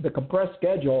the compressed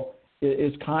schedule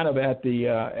is kind of at the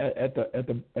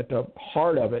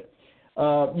heart of it.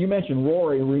 You mentioned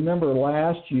Rory. Remember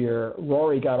last year,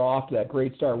 Rory got off to that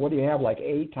great start. What do you have, like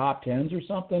 8 top 10s or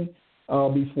something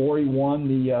before he won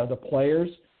the Players?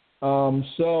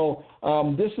 So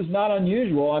this is not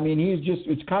unusual. I mean,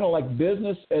 it's kind of like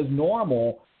business as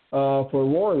normal for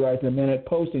Rory right at the minute,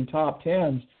 posting top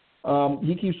 10s.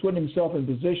 He keeps putting himself in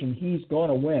position. He's going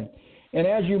to win. And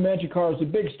as you mentioned, Carlos, the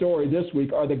big story this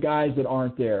week are the guys that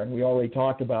aren't there, and we already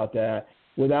talked about that.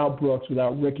 Without Brooks,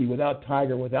 without Ricky, without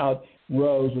Tiger, without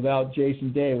Rose, without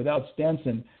Jason Day, without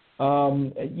Stenson.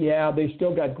 They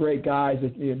still got great guys.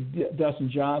 Dustin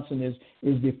Johnson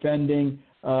is defending.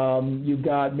 You've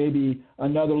got maybe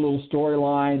another little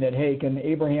storyline that, hey, can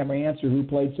Abraham Answer, who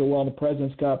played so well in the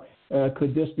President's Cup,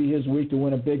 could this be his week to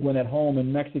win a big one at home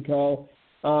in Mexico?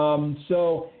 That's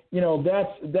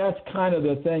kind of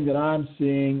the thing that I'm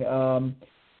seeing.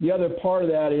 The other part of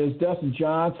that is Dustin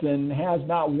Johnson has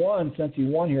not won since he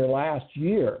won here last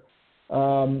year.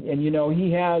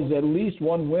 He has at least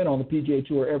one win on the PGA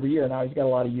Tour every year. Now he's got a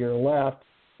lot of year left,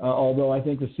 although I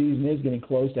think the season is getting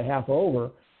close to half over.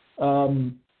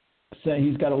 So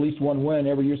he's got at least one win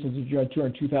every year since he joined the Tour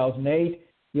in 2008.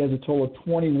 He has a total of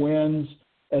 20 wins.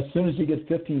 As soon as he gets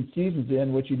 15 seasons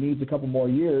in, which he needs a couple more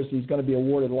years, he's going to be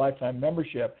awarded a lifetime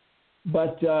membership.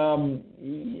 But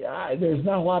there's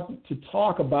not a lot to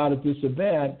talk about at this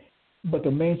event, but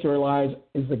the main storyline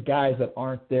is the guys that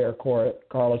aren't there,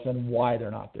 Carlos, and why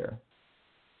they're not there.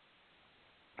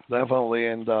 Definitely,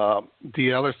 and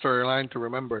the other storyline to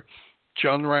remember,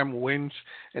 John Ram wins,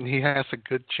 and he has a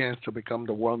good chance to become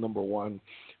the world number one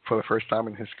for the first time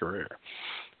in his career.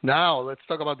 Now, let's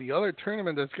talk about the other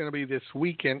tournament that's going to be this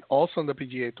weekend, also on the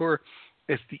PGA Tour.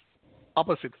 It's the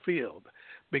opposite field,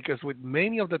 because with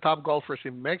many of the top golfers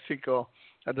in Mexico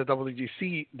at the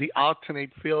WGC, the alternate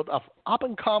field of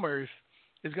up-and-comers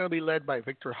is going to be led by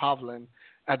Victor Hovland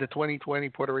at the 2020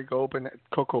 Puerto Rico Open at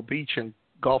Cocoa Beach and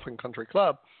Golf and Country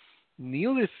Club.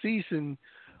 New this season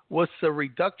was a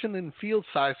reduction in field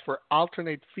size for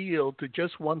alternate field to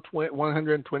just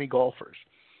 120 golfers.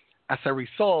 As a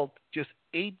result, just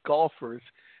 8 golfers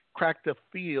cracked the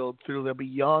field through the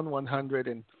beyond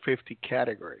 150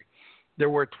 category. There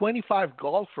were 25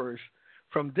 golfers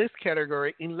from this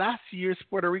category in last year's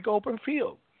Puerto Rico Open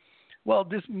field. Well,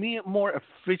 this more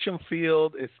efficient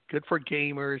field is good for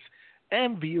gamers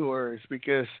and viewers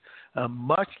because a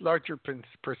much larger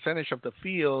percentage of the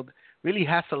field really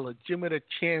has a legitimate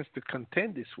chance to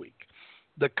contend this week.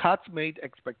 The cuts made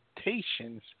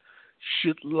expectations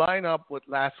should line up with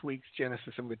last week's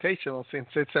Genesis Invitational, since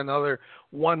it's another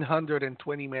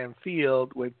 120-man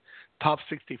field with top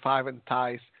 65 and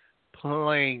ties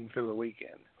playing through the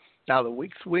weekend. Now, the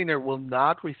week's winner will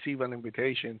not receive an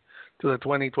invitation to the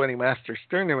 2020 Masters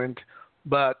Tournament,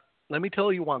 but let me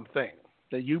tell you one thing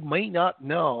that you may not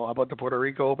know about the Puerto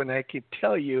Rico Open. I can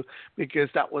tell you because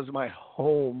that was my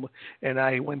home, and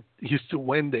I used to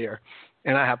win there,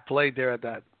 and I have played there at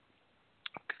that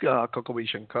Cocoa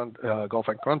Beach and Golf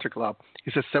and Country Club.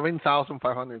 It's a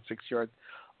 7,506-yard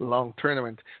long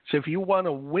tournament. So if you want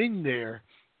to win there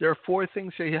are 4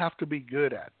 things that you have to be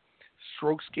good at: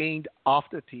 strokes gained off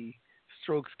the tee,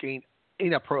 strokes gained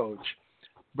in approach,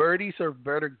 birdies or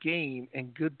better gained,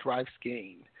 and good drives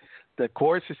gained. The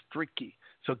course is tricky.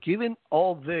 So given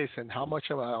all this and how much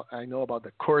I know about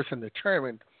the course and the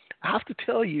tournament, I have to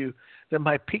tell you that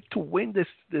my pick to win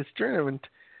this tournament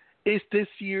is this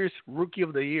year's Rookie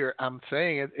of the Year. I'm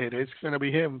saying it is going to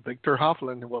be him. Victor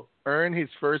Hovland will earn his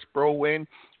first pro win.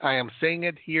 I am saying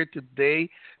it here today,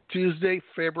 Tuesday,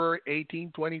 February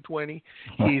 18, 2020.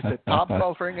 He's the top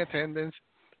golfer in attendance.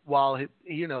 While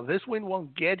this win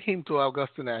won't get him to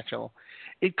Augusta National,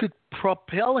 it could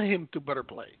propel him to better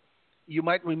play. You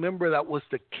might remember that was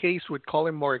the case with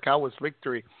Colin Morikawa's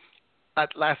victory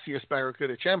at last year's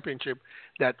Barracuda Championship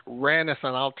that ran as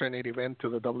an alternate event to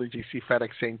the WGC FedEx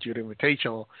St. Jude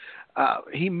Invitational.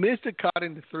 He missed a cut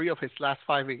in 3 of his last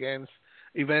 5 events,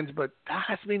 but that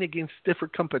has been against stiffer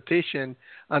competition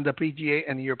on the PGA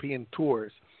and European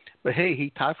tours. But hey, he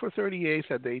tied for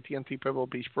 38th at the AT&T Pebble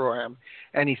Beach Pro-Am,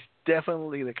 and he's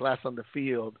definitely the class on the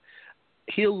field.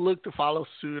 He'll look to follow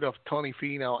suit of Tony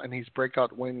Finau and his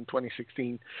breakout win in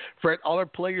 2016. For other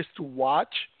players to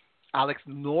watch, Alex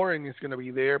Noren is going to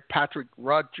be there, Patrick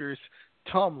Rodgers,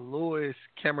 Tom Lewis,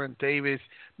 Cameron Davis,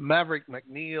 Maverick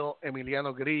McNeil,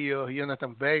 Emiliano Grillo,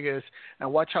 Jonathan Vegas,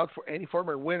 and watch out for any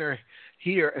former winner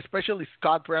here, especially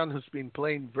Scott Brown, who's been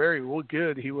playing very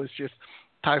good. He was just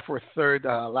tied for third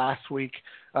last week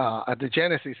at the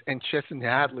Genesis, and Chesson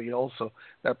Hadley also,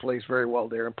 that plays very well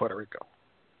there in Puerto Rico.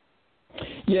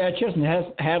 Yeah, Chesson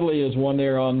Hadley is one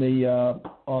there on the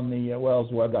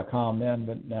WellsWeb.com then,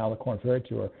 but now the Corn Ferry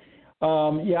Tour.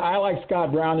 I like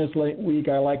Scott Brown this week.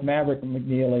 I like Maverick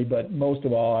McNeely, but most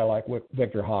of all, I like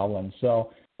Victor Hovland.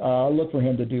 So look for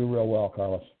him to do real well,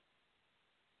 Carlos.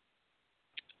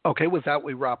 Okay, with that,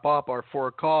 we wrap up our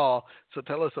 4 call. So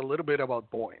tell us a little bit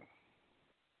about Boyne.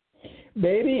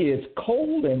 Baby, it's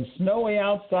cold and snowy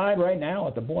outside right now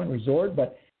at the Boyne Resort,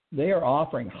 but they are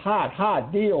offering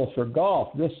hot deals for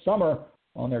golf this summer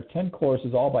on their 10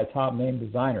 courses, all by top name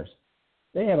designers.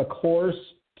 They have a course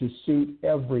to suit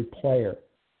every player.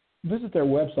 Visit their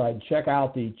website and check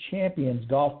out the Champions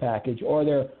Golf Package or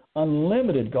their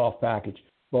Unlimited Golf Package.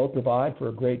 Both provide for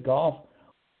a great golf.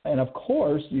 And of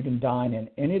course, you can dine in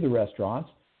any of the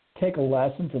restaurants, take a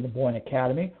lesson from the Boyne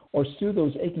Academy, or soothe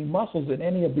those aching muscles at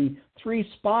any of the 3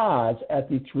 spas at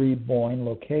the 3 Boyne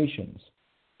locations.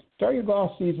 Start your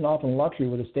golf season off in luxury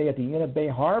with a stay at the Inn at Bay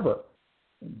Harbor.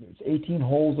 There's 18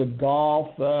 holes of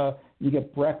golf. You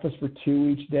get breakfast for 2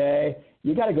 each day.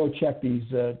 You got to go check these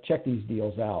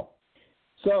deals out.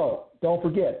 So don't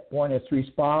forget, Boyne has 3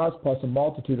 spas plus a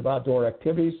multitude of outdoor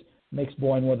activities. Makes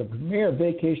Boyne one of the premier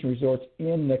vacation resorts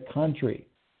in the country.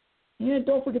 And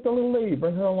don't forget the little lady.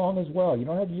 Bring her along as well. You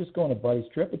don't have to just go on a buddy's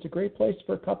trip. It's a great place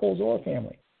for couples or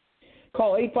family.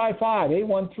 Call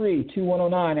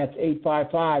 855-813-2109. That's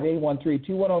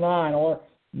 855-813-2109. Or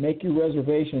make your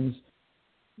reservations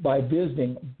by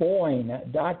visiting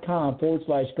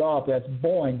boyne.com/golf. That's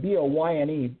Boyne,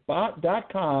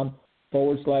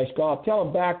 BOYNE.com/golf. Tell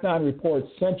them Back Nine Report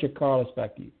sent you, Carlos.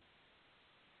 Back to you.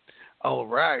 All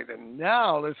right, and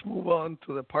now let's move on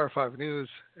to the Par 5 news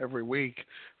every week.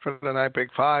 For the night, pick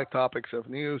 5 topics of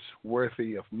news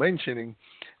worthy of mentioning.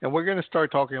 And we're going to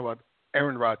start talking about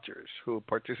Aaron Rodgers, who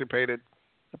participated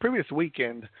the previous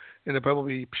weekend in the Pebble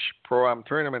Beach Pro-Am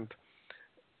Tournament.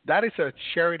 That is a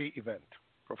charity event.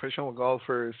 Professional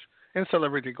golfers and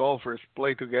celebrity golfers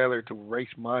play together to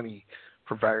raise money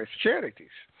for various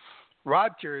charities.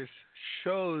 Rodgers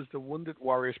chose the Wounded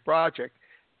Warriors Project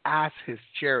as his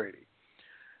charity.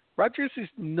 Rodgers is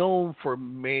known for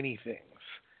many things.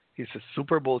 He's a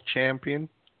Super Bowl champion,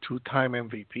 2-time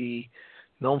MVP,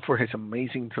 known for his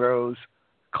amazing throws,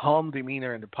 calm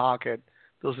demeanor in the pocket,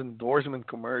 those endorsement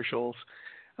commercials.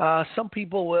 Some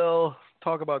people will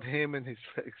talk about him and his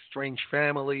estranged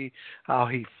family, how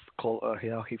he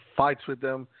fights with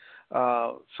them.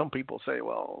 Some people say,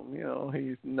 well,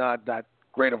 he's not that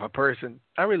great of a person.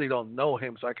 I really don't know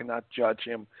him, so I cannot judge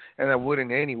him, and I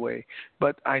wouldn't anyway.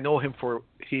 But I know him for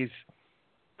his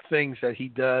things that he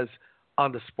does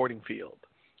on the sporting field.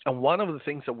 And one of the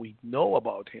things that we know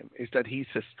about him is that he's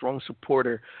a strong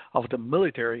supporter of the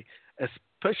military,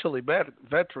 especially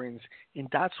veterans, and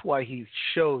that's why he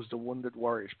chose the Wounded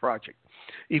Warriors Project.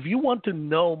 If you want to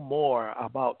know more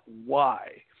about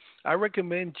why, I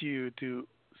recommend you to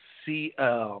see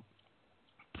a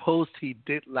post he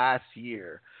did last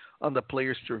year on the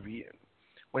Players Tribune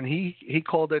when he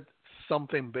called it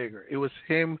something bigger. It was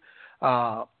him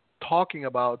talking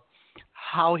about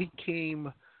how he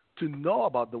came to know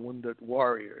about the Wounded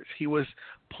Warriors. He was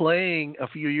playing a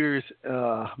few years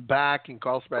back in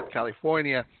Carlsbad,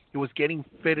 California. He was getting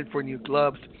fitted for new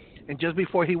clubs, and just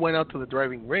before he went out to the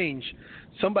driving range,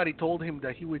 somebody told him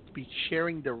that he would be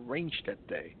sharing the range that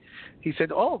day. He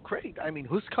said, oh, great. I mean,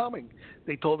 who's coming?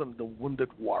 They told him the Wounded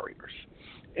Warriors.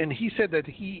 And he said that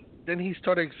he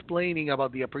started explaining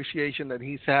about the appreciation that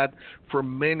he's had for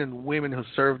men and women who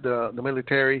served the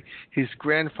military. His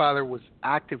grandfather was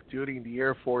active duty in the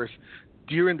Air Force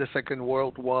during the Second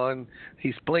World War.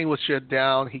 His plane was shut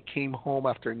down. He came home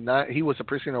after he was a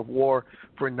prisoner of war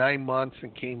for 9 months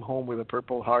and came home with a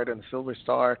Purple Heart and a Silver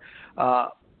Star.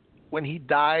 When he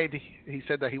died, he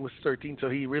said that he was 13, so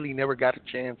he really never got a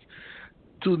chance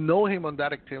to know him on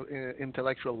that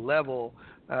intellectual level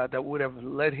that would have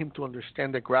led him to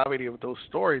understand the gravity of those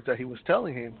stories that he was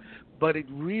telling him. But it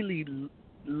really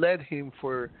led him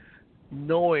for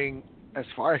knowing, as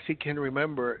far as he can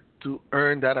remember, to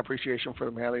earn that appreciation for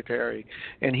the military.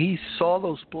 And he saw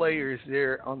those players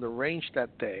there on the range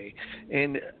that day,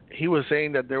 and he was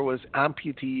saying that there was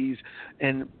amputees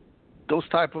and those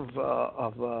type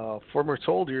of former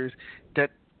soldiers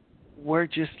that were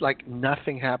just like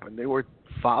nothing happened. They were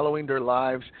following their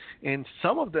lives, and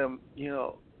some of them,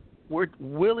 were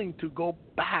willing to go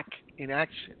back in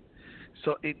action.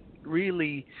 So it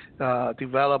really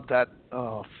developed that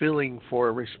feeling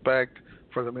for respect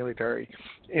for the military.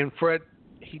 And Fred,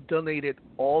 he donated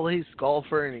all his golf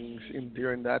earnings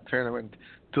during that tournament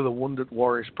to the Wounded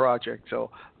Warriors Project.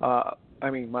 So, I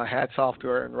mean, my hat's off to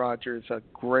Aaron Rodgers, a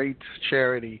great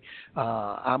charity.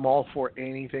 I'm all for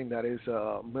anything that is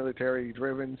military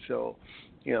driven. So,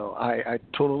 I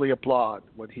totally applaud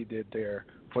what he did there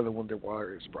for the Wounded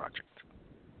Warriors Project.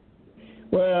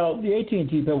 Well, the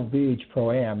AT&T Pebble Beach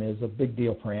Pro-Am is a big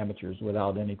deal for amateurs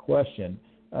without any question.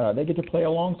 They get to play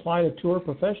alongside a tour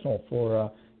professional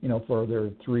for their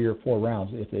 3 or 4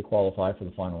 rounds if they qualify for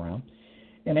the final round.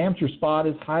 An amateur spot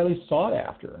is highly sought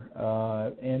after,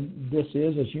 and this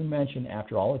is, as you mentioned,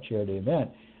 after all, a charity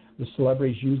event. The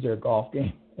celebrities use their golf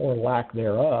game or lack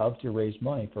thereof to raise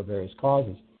money for various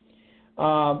causes.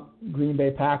 Green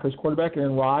Bay Packers quarterback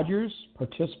Aaron Rodgers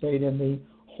participated in the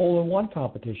hole-in-one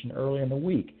competition earlier in the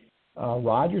week.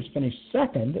 Rodgers finished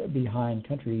second behind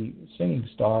country singing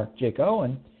star Jake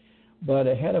Owen, but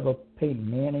ahead of Peyton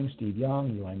Manning, Steve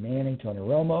Young, Eli Manning, Tony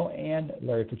Romo, and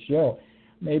Larry Fitzgerald.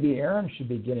 Maybe Aaron should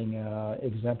be getting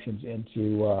exemptions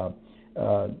into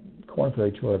Korn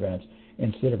Ferry Tour events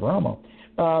instead of Romo.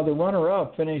 The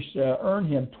runner-up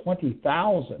earned him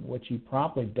 $20,000, which he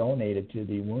promptly donated to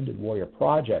the Wounded Warrior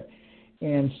Project.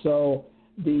 And so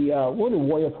the Wounded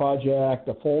Warrior Project,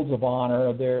 the Folds of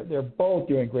Honor, they're both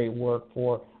doing great work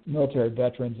for military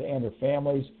veterans and their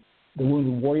families. The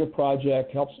Wounded Warrior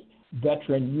Project helps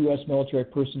veteran U.S. military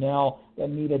personnel that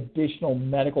need additional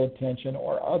medical attention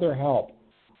or other help.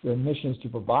 Their mission is to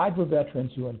provide for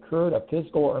veterans who incurred a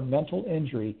physical or mental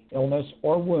injury, illness,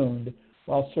 or wound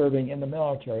while serving in the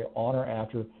military on or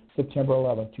after September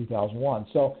 11, 2001.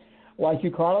 So, like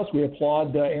you, Carlos, we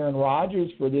applaud Aaron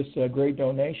Rodgers for this great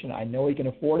donation. I know he can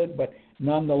afford it, but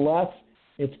nonetheless,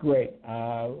 it's great.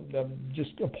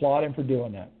 Just applaud him for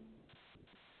doing that.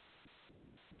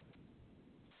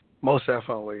 Most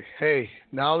definitely. Hey,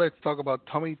 now let's talk about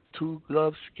Tommy Two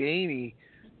Gloves Gainey.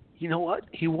 You know what?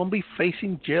 He won't be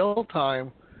facing jail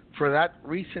time for that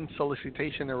recent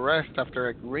solicitation arrest after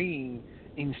agreeing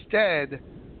instead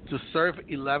to serve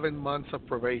 11 months of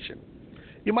probation.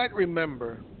 You might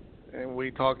remember, and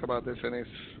we talked about this, and it's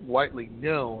widely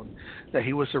known, that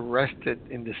he was arrested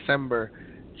in December,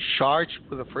 charged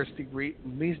with a first-degree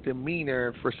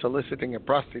misdemeanor for soliciting a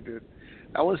prostitute.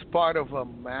 That was part of a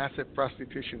massive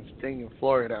prostitution sting in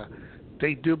Florida.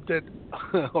 They dubbed it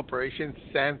Operation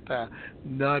Santa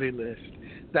Naughty List.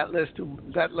 That led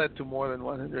to more than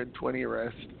 120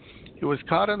 arrests. He was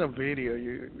caught on a video.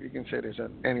 You can say this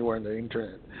anywhere on the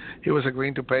internet. He was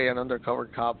agreeing to pay an undercover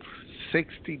cop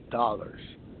 $60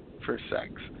 for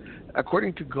sex.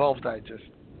 According to Golf Digest,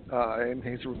 in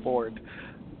his report,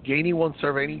 Gainey won't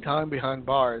serve any time behind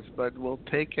bars, but will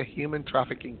take a human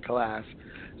trafficking class,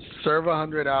 serve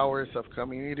 100 hours of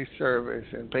community service,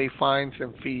 and pay fines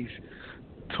and fees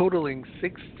totaling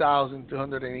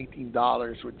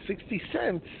 $6,218 with 60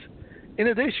 cents in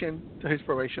addition to his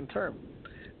probation term.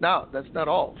 Now, that's not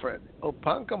all, Fred.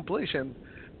 Upon completion,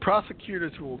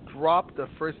 prosecutors will drop the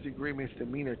first-degree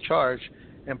misdemeanor charge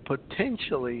and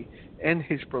potentially end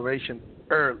his probation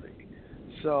early.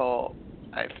 So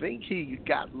I think he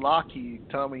got lucky,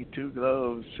 Tommy Two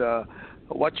Gloves.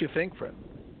 What you think, Fred?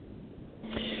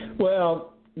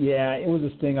 Well, yeah, it was a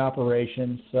sting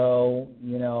operation. So,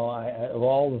 of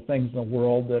all the things in the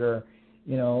world that are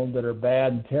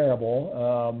bad and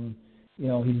terrible,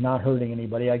 he's not hurting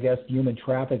anybody. I guess human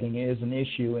trafficking is an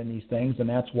issue in these things, and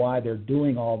that's why they're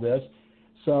doing all this.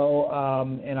 So,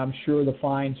 and I'm sure the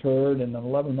fine's heard, and the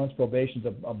 11 months probation's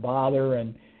a bother,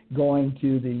 and going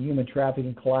to the human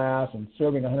trafficking class and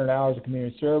serving 100 hours of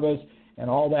community service, and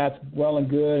all that's well and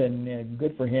good and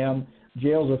good for him.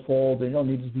 Jails are full. They don't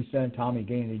need to be sending Tommy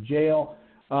Gainey to jail.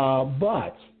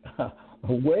 But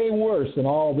way worse than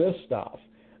all this stuff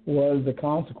was the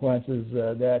consequences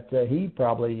that he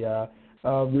probably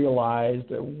realized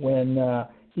when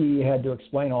he had to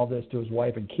explain all this to his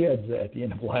wife and kids at the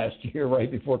end of last year,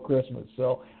 right before Christmas.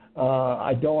 So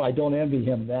I don't envy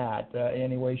him that in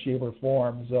any way, shape, or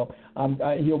form. So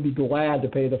he'll be glad to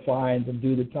pay the fines and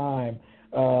do the time,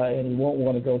 and he won't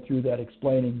want to go through that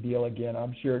explaining deal again,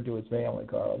 I'm sure, to his family,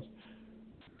 Carlos.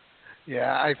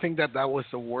 Yeah, I think that was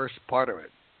the worst part of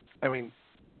it. I mean,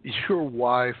 your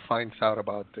wife finds out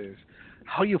about this.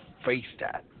 How you face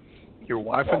that? Your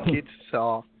wife and kids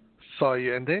saw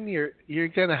you, and then you're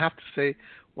gonna have to say,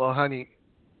 "Well, honey,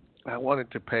 I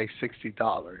wanted to pay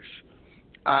 $60."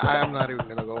 I'm not even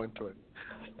gonna go into it.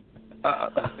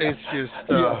 It's just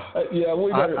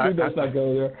we better not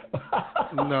go there.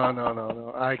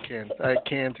 No. I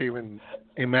can't even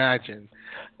imagine.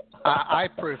 I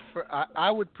prefer.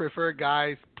 I would prefer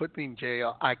guys put me in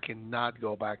jail. I cannot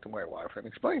go back to my wife and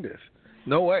explain this.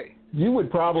 No way. You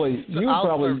might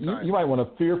want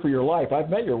to fear for your life. I've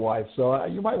met your wife, so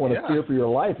you might want to fear for your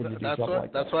life if you do something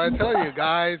like that. That's what I tell you,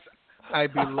 guys. I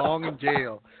belong in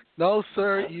jail. No,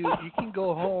 sir, you can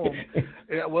go home.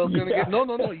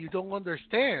 No. You don't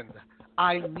understand.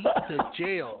 I need the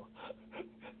jail.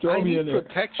 Throw I me need in there.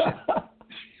 protection.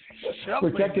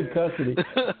 Protected custody.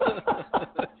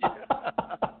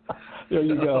 There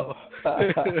you go.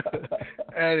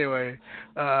 Anyway,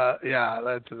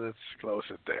 let's close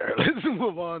it there. Let's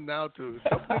move on now to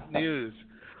some good news.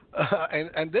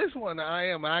 And this one I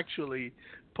am actually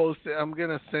posting. I'm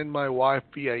gonna send my wife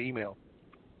via email.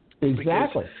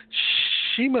 Exactly.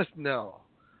 She must know,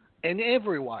 and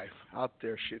every wife out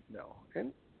there should know,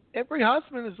 and every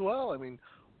husband as well. I mean,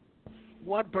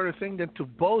 what better thing than to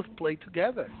both play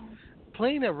together?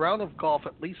 Playing a round of golf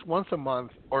at least once a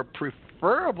month, or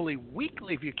preferably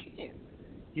weekly if you can.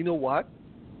 You know what?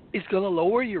 It's going to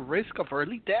lower your risk of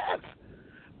early death.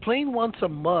 Playing once a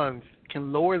month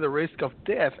can lower the risk of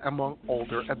death among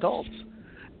older adults.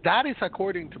 That is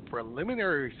according to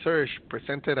preliminary research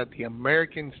presented at the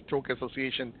American Stroke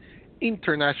Association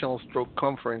International Stroke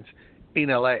Conference in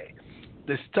LA.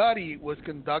 The study was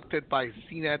conducted by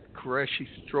Zinat Qureshi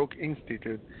Stroke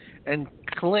Institute and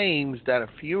claims that a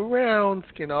few rounds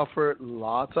can offer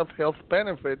lots of health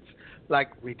benefits like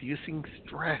reducing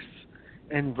stress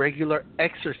and regular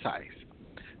exercise.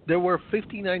 There were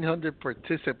 5,900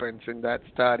 participants in that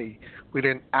study with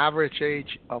an average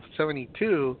age of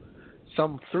 72.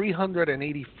 Some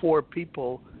 384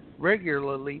 people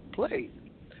regularly played.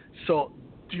 So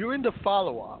during the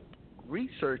follow-up,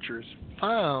 researchers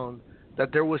found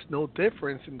that there was no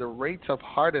difference in the rates of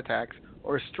heart attacks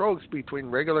or strokes between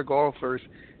regular golfers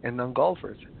and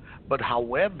non-golfers. But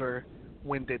however,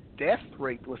 when the death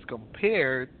rate was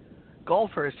compared,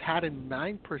 golfers had a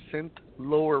 9%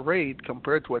 lower rate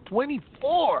compared to a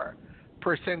 24%.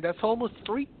 That's almost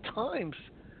 3 times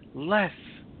less.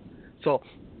 So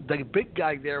the big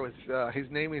guy there was, his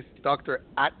name is Dr.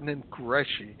 Adnan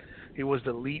Qureshi. He was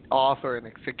the lead author and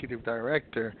executive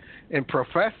director and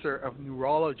professor of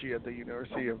neurology at the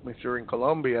University of Missouri in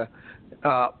Columbia.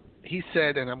 He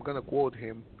said, and I'm going to quote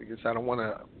him because I don't want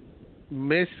to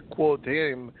misquote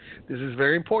him. This is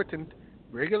very important.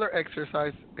 Regular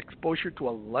exercise, exposure to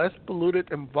a less polluted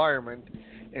environment,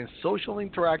 and social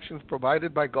interactions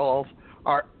provided by golf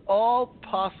are all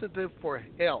positive for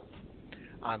health.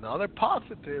 Another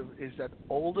positive is that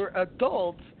older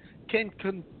adults can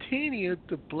continue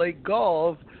to play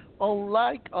golf,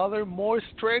 unlike other more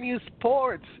strenuous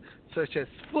sports such as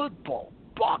football,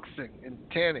 boxing, and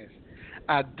tennis.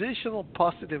 Additional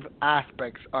positive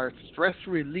aspects are stress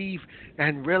relief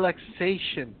and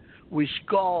relaxation, which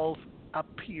golf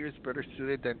appears better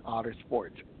suited than other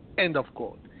sports. End of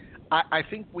quote. I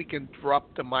think we can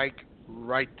drop the mic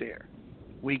right there.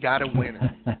 We got a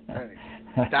winner.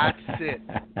 That's it.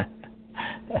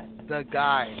 The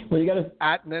guy. Well, you got to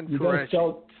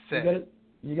said.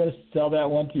 You got to sell that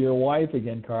one to your wife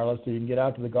again, Carlos, so you can get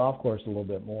out to the golf course a little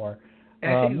bit more.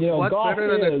 Hey, what's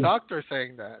better than a doctor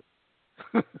saying that?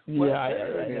 Yeah,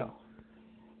 I know.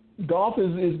 Golf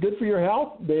is good for your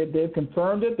health. They've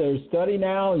confirmed it. There's a study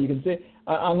now. You can see,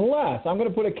 unless, I'm going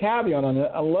to put a caveat on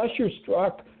it, unless you're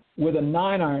struck with a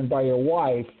 9-iron by your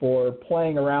wife for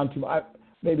playing around too much,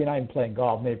 maybe not even playing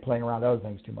golf, maybe playing around other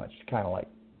things too much, kind of like,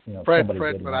 Fred,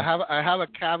 but I have a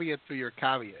caveat to your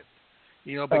caveat.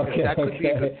 Because that could be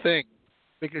a good thing.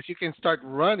 Because you can start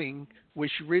running,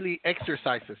 which really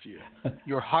exercises you.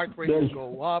 Your heart rate will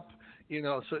go up.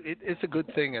 So it's a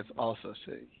good thing as also.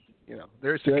 So,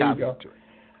 there's a caveat to it.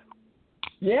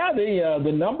 Yeah,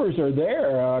 the numbers are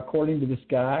there according to this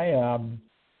guy.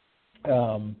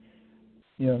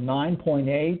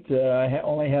 9.8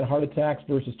 only had heart attacks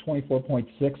versus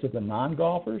 24.6 of the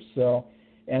non-golfers. So,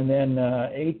 and then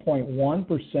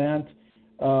 8.1%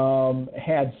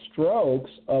 had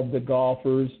strokes of the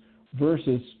golfers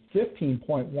versus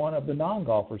 15.1 of the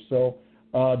non-golfers. So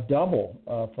double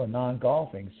for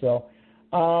non-golfing. So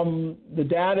the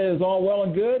data is all well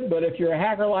and good, but if you're a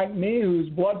hacker like me whose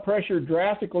blood pressure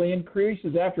drastically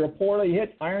increases after a poorly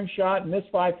hit iron shot,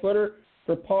 missed 5-footer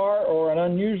for par, or an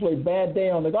unusually bad day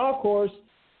on the golf course,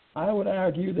 I would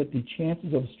argue that the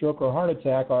chances of stroke or heart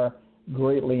attack are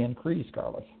greatly increased,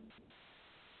 Carlos.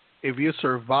 If you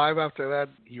survive after that,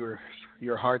 your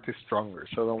heart is stronger,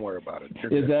 so don't worry about it.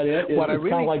 Is that it? It's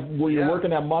kind of like where you're working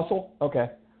that muscle?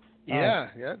 Okay. Yeah.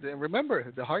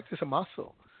 Remember, the heart is a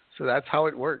muscle, so that's how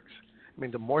it works. I mean,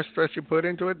 the more stress you put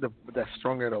into it, the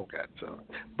stronger it'll get. So,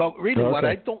 but really, what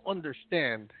I don't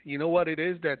understand, you know what it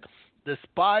is, that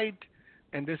despite,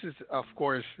 and this is, of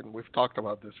course, and we've talked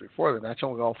about this before, the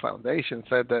National Golf Foundation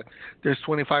said that there's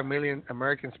 25 million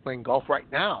Americans playing golf right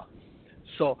now.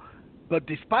 So, but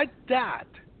despite that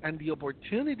and the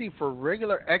opportunity for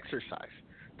regular exercise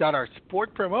that our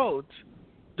sport promotes,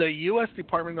 the U.S.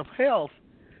 Department of Health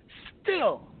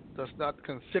still does not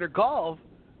consider golf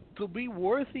to be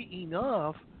worthy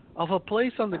enough of a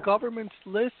place on the government's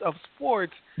list of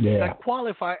sports that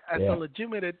qualify as a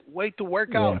legitimate way to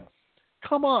work out.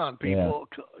 Come on, people.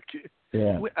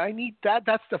 I need that.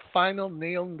 That's the final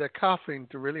nail in the coffin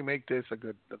to really make this a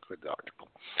good article.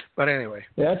 But anyway,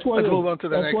 that's one of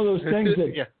those things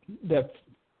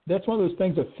that's one of those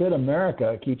things that Fit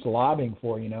America keeps lobbying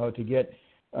for. To get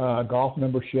golf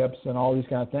memberships and all these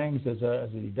kind of things as a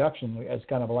deduction, as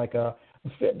kind of like a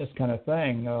fitness kind of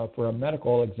thing for a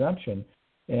medical exemption.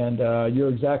 And you're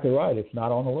exactly right. It's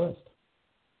not on the list.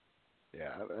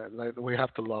 Yeah, we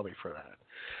have to lobby for that.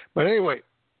 But anyway,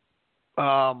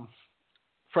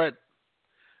 Fred,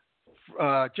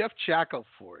 Jeff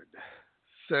Shackelford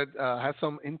said has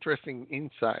some interesting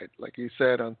insight, like you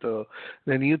said, onto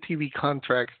the new TV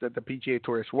contracts that the PGA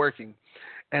Tour is working.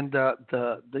 And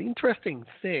the interesting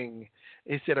thing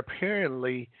is that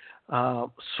apparently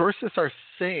sources are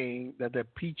saying that the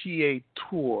PGA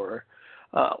Tour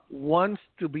wants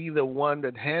to be the one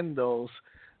that handles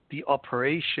the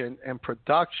operation and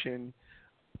production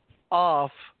of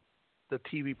the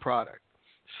TV product.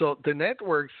 So the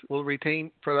networks will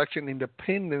retain production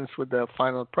independence with the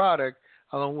final product,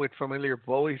 along with familiar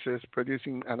voices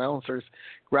producing announcers,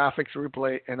 graphics,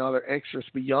 replay, and other extras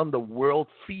beyond the world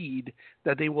feed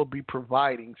that they will be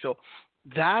providing. So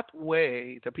that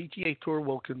way, the PGA Tour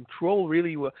will control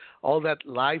really all that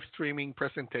live streaming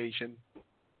presentation,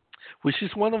 which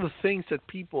is one of the things that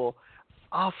people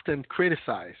often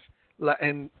criticize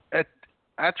and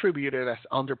attribute it as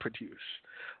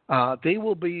underproduced. They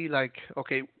will be like,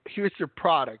 okay, here's your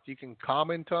product. You can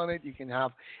comment on it. You can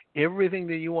have everything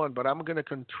that you want, but I'm going to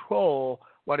control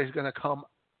what is going to come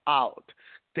out.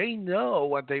 They know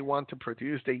what they want to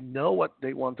produce. They know what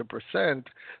they want to present.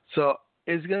 So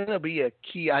it's going to be a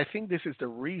key. I think this is the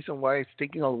reason why it's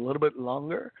taking a little bit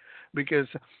longer, because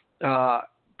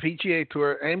PGA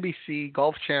Tour, NBC,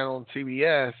 Golf Channel, and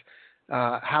CBS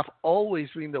have always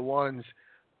been the ones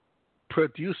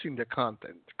producing the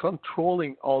content,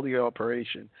 controlling all the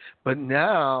operation. But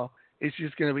now it's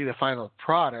just going to be the final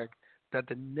product that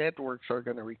the networks are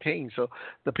going to retain. So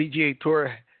the PGA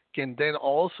Tour can then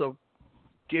also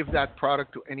give that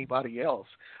product to anybody else.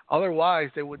 Otherwise,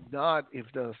 they would not, if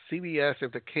the CBS,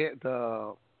 if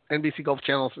the NBC Golf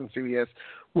Channels and CBS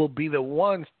will be the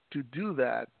ones to do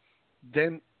that,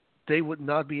 then they would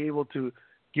not be able to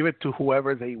give it to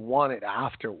whoever they wanted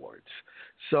afterwards.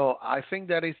 So I think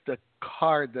that is the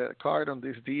card on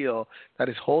this deal that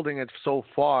is holding it so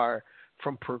far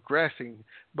from progressing.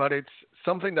 But it's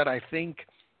something that I think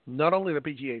not only the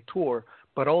PGA Tour,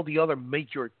 but all the other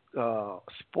major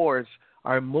sports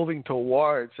are moving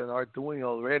towards and are doing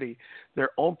already their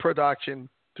own production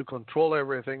to control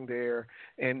everything there.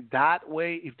 And that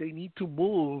way, if they need to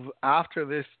move after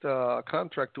this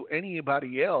contract to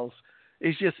anybody else,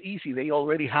 it's just easy. They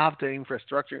already have the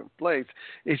infrastructure in place.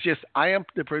 It's just I am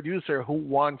the producer who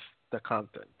wants the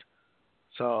content.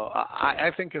 So I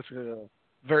think it's a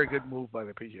very good move by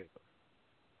the PGA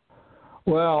Tour.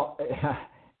 Well,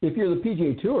 if you're the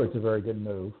PGA Tour, it's a very good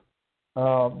move.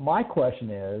 My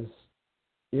question is,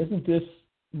 isn't this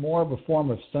more of a form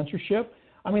of censorship?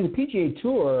 I mean, the PGA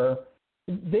Tour,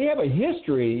 they have a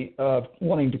history of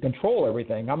wanting to control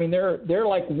everything. I mean, they're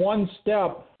like one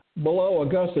step below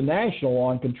Augusta National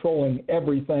on controlling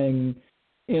everything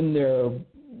in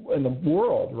the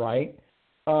world, right?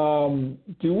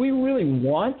 Do we really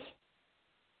want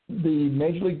the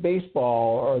Major League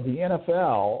Baseball or the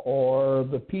NFL or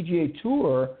the PGA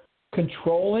Tour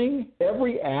controlling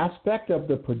every aspect of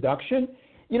the production?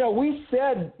 We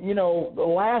said,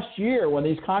 last year when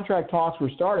these contract talks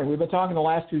were starting, we've been talking the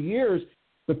last 2 years,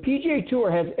 the PGA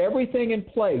Tour has everything in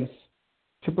place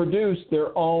to produce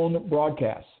their own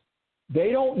broadcasts.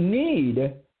 They don't need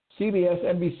CBS,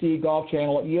 NBC, Golf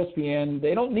Channel, ESPN.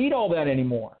 They don't need all that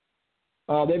anymore.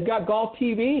 They've got Golf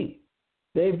TV.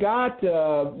 They've got,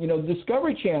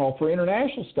 Discovery Channel for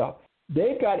international stuff.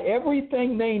 They've got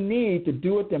everything they need to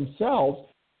do it themselves,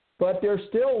 but they're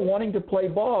still wanting to play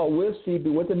ball with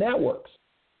the networks.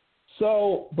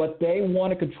 So, but they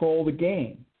want to control the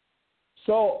game.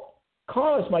 So,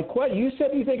 Carlos, my question, you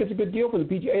said you think it's a good deal for the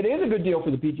PGA. It is a good deal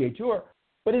for the PGA Tour,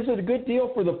 but is it a good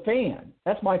deal for the fan?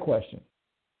 That's my question.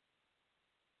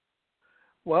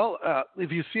 Well,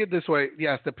 if you see it this way,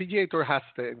 yes, the PGA Tour has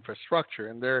the infrastructure,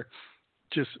 and they're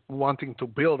just wanting to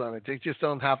build on it. They just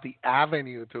don't have the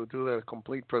avenue to do the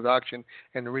complete production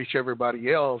and reach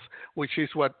everybody else, which is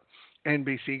what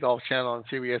NBC, Golf Channel, and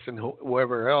CBS, and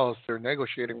whoever else they're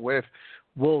negotiating with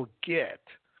will give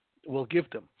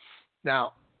them.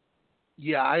 Now,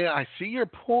 yeah, I see your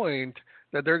point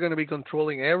that they're going to be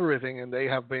controlling everything, and they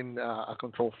have been a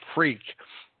control freak.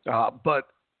 But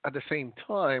at the same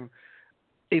time,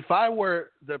 if I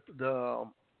were the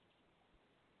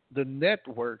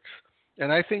networks,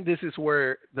 and I think this is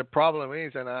where the problem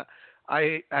is, and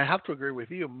I have to agree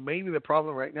with you. Maybe the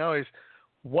problem right now is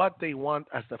what they want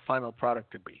as the final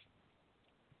product to be.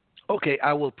 Okay,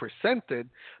 I will present it,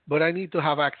 but I need to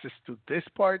have access to this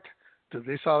part, to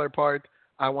this other part.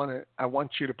 I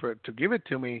want you to give it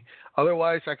to me.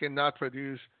 Otherwise, I cannot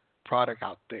produce product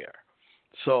out there.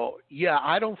 So, yeah,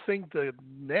 I don't think the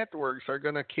networks are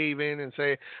going to cave in and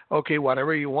say, okay,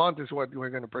 whatever you want is what we're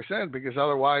going to present, because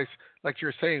otherwise, like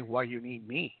you're saying, why you need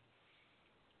me?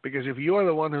 Because if you're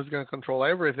the one who's going to control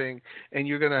everything and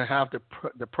you're going to have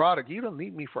the product, you don't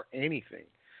need me for anything.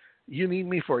 You need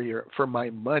me for my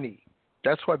money.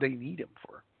 That's what they need him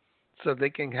for, so they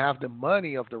can have the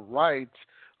money of the rights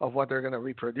of what they're going to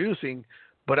be producing.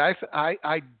 But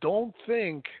I don't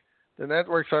think the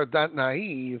networks are that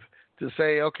naive to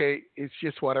say, okay, it's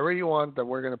just whatever you want that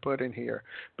we're going to put in here,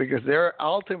 because they're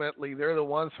the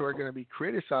ones who are going to be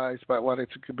criticized by what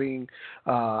it's being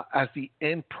as the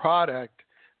end product,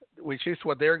 which is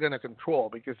what they're going to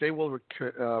control, because they will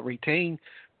retain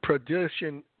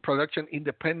production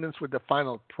independence with the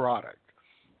final product.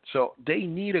 So they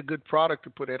need a good product to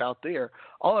put it out there.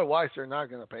 Otherwise, they're not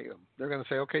going to pay them. They're going to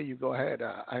say, okay, you go ahead.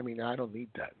 I don't need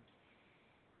that.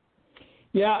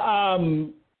 Yeah,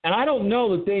 and I don't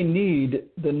know that they need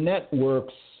the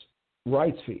network's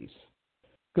rights fees,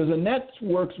 because the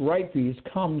network's right fees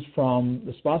comes from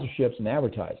the sponsorships and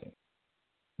advertising.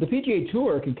 The PGA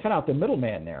Tour can cut out the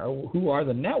middleman there, who are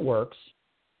the networks,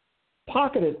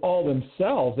 pocket it all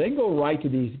themselves. They can go right to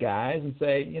these guys and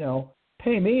say,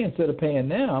 pay me instead of paying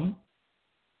them.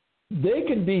 They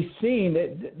can be seen.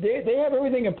 They have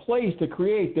everything in place to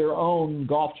create their own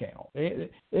golf channel.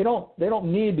 They don't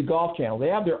need the golf channel. They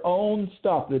have their own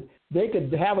stuff that they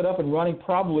could have it up and running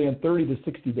probably in 30 to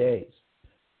 60 days,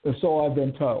 or so I've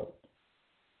been told.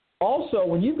 Also,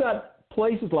 when you've got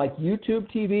places like YouTube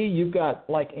TV, you've got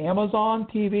like Amazon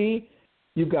TV,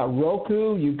 you've got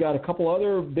Roku, you've got a couple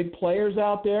other big players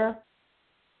out there.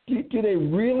 Do they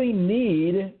really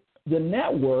need the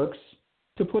networks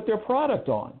to put their product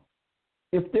on?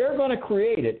 If they're going to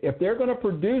create it, if they're going to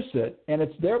produce it, and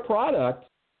it's their product,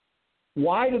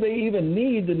 why do they even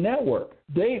need the network?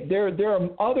 There are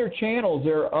other channels,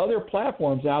 there are other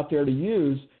platforms out there to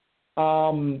use,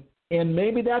 and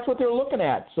maybe that's what they're looking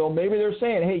at. So maybe they're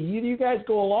saying, hey, you guys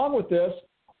go along with this,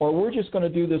 or we're just going to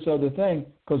do this other thing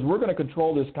because we're going to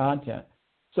control this content.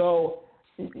 So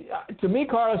to me,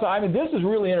 Carlos, this is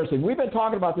really interesting. We've been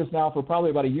talking about this now for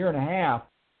probably about a year and a half,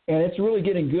 and it's really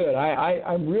getting good.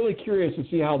 I'm really curious to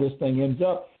see how this thing ends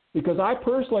up, because I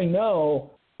personally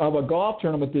know of a golf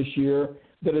tournament this year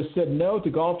that has said no to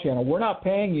Golf Channel. We're not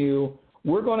paying you.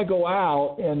 We're going to go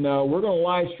out and we're going to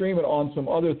live stream it on some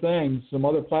other things, some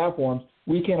other platforms.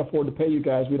 We can't afford to pay you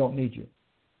guys. We don't need you.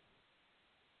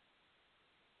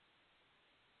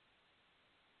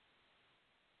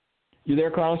 You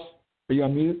there, Carlos? Are you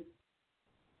on mute?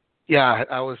 Yeah,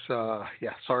 I was.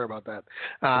 Sorry about that.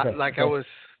 Okay.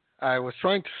 I was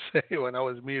trying to say when I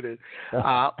was muted,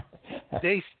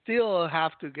 they still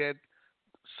have to get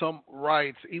some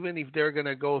rights, even if they're going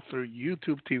to go through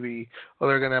YouTube TV or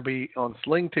they're going to be on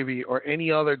Sling TV or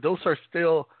any other. Those are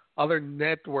still other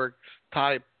networks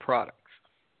type products.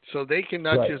 So they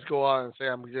cannot just go out and say,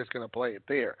 I'm just going to play it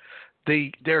there.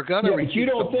 They're going to but you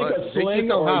don't think a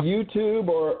Sling or YouTube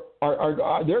or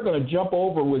are they're going to jump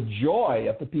over with joy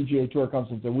if the PGA Tour comes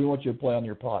and says, we want you to play on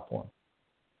your platform?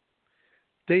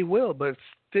 They will, but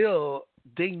still,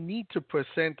 they need to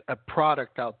present a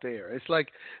product out there. It's like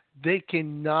they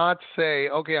cannot say,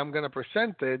 okay, I'm going to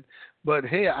present it, but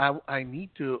hey, I need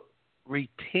to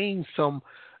retain some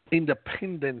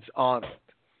independence on it.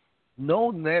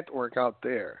 No network out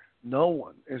there, no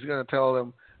one is going to tell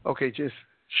them, okay, just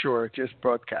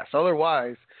broadcast.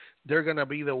 Otherwise, they're going to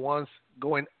be the ones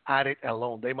going at it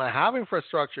alone. They might have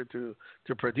infrastructure to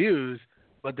produce,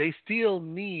 but they still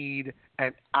need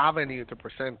an avenue to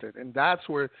present it. And that's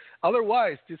where,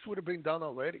 otherwise, this would have been done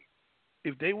already.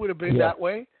 If they would have been that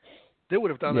way, they would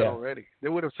have done it already. They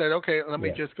would have said, okay, let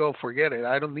me just go, forget it.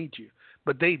 I don't need you.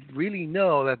 But they really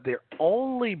know that their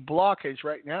only blockage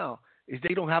right now is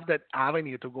they don't have that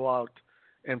avenue to go out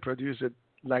and produce it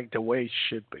like the way it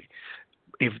should be.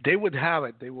 If they would have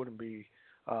it, they wouldn't be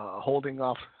holding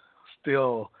off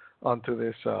still onto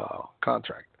this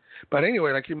contract. But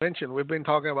anyway, like you mentioned, we've been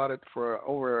talking about it for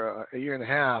over a year and a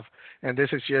half, and this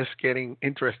is just getting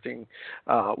interesting.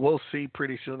 We'll see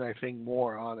pretty soon, I think,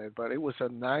 more on it. But it was a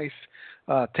nice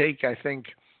take, I think,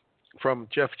 from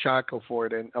Jeff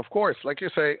Shackelford. And of course, like you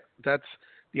say, that's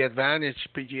the Advantage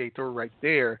PGA Tour right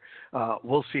there.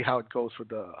 We'll see how it goes with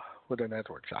the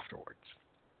networks afterwards.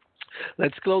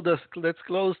 Let's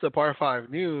close the Par 5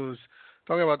 news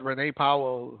talking about Renee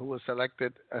Powell, who was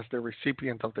selected as the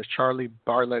recipient of the Charlie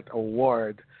Bartlett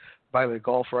Award by the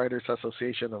Golf Writers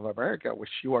Association of America, which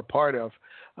you are part of.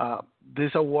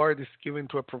 This award is given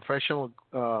to a professional,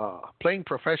 playing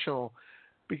professional,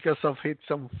 because of his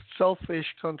some selfish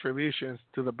contributions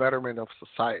to the betterment of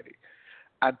society.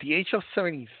 At the age of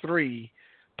 73,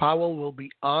 Powell will be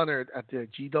honored at the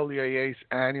GWA's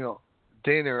annual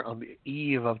dinner on the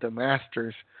eve of the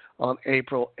Masters on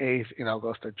April 8th in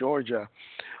Augusta, Georgia.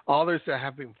 Others that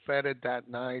have been feted that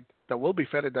night, that will be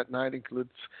feted that night, includes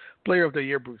Player of the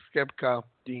Year Brooks Koepka,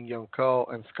 Dean Young Ko,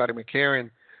 and Scotty McCarron,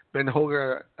 Ben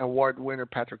Hogan Award winner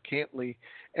Patrick Cantley,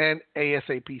 and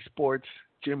ASAP Sports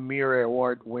Jim Murray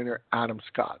Award winner Adam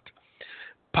Scott.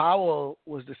 Powell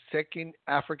was the second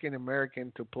African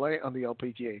American to play on the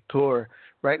LPGA Tour.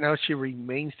 Right now, she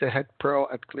remains the head pro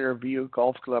at Clearview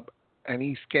Golf Club, an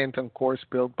East Canton course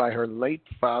built by her late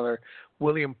father,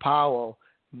 William Powell,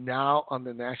 now on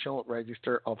the National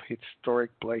Register of Historic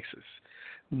Places.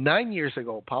 9 years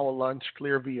ago, Powell launched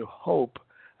Clearview Hope,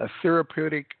 a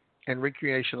therapeutic and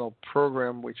recreational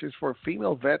program which is for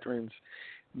female veterans,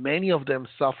 many of them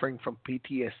suffering from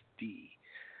PTSD.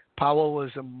 Powell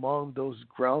was among those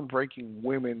groundbreaking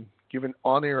women given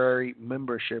honorary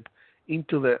membership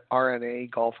into the R&A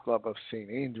Golf Club of St.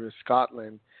 Andrews,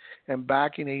 Scotland. And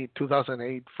back in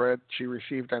 2008, Fred, she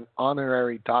received an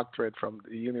honorary doctorate from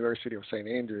the University of St.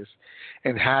 Andrews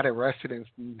and had a residence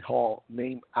hall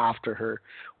named after her,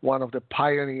 one of the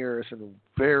pioneers and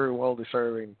very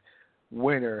well-deserving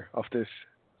winner of this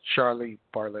Charlie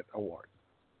Bartlett Award.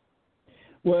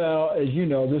 Well, as you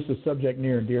know, this is a subject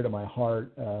near and dear to my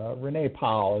heart. Renee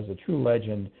Powell is a true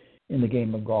legend in the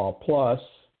game of golf. Plus,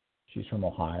 she's from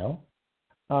Ohio.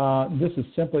 This is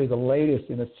simply the latest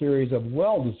in a series of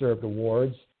well-deserved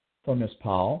awards for Miss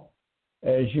Powell.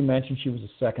 As you mentioned, she was the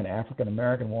second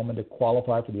African-American woman to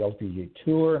qualify for the LPGA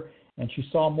Tour, and she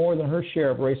saw more than her share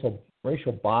of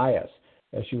racial bias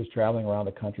as she was traveling around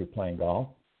the country playing golf.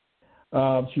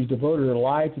 She's devoted her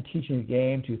life to teaching the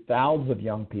game to thousands of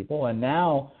young people, and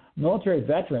now military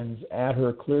veterans at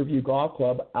her Clearview Golf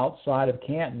Club outside of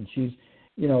Canton. She's,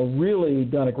 really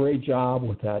done a great job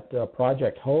with that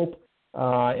Project Hope,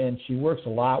 and she works a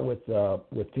lot with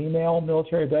female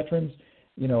military veterans,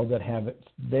 that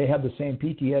have the same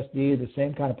PTSD, the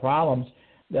same kind of problems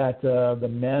that the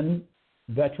men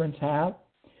veterans have.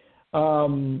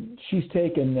 She's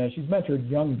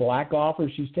mentored young black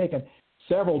golfers. She's taken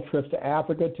several trips to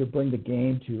Africa to bring the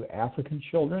game to African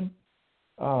children.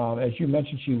 As you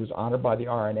mentioned, she was honored by the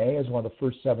R&A as one of the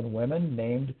first 7 women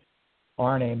named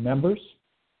R&A members.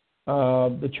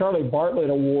 The Charlie Bartlett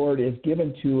Award is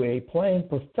given to a playing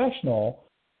professional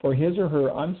for his or her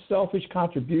unselfish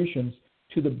contributions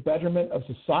to the betterment of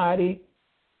society,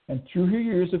 and through her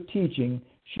years of teaching,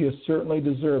 she is certainly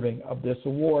deserving of this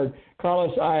award.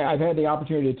 Carlos, I've had the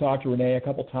opportunity to talk to Renee a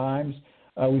couple times.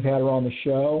 We've had her on the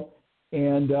show.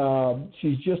 And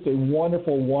she's just a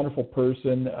wonderful, wonderful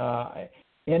person.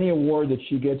 Any award that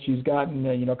she gets, she's gotten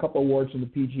a couple awards from the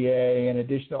PGA in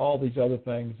addition to all these other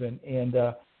things. And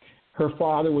her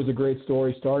father was a great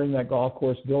story, starting that golf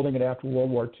course, building it after World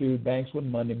War II. Banks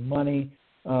wouldn't lend him money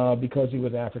because he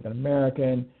was African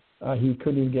American. He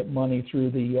couldn't even get money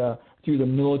through the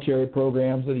military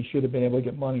programs that he should have been able to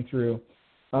get money through.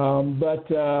 But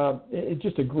it's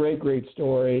just a great, great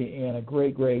story and a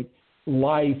great, great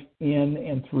life in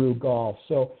and through golf.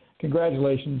 So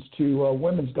congratulations to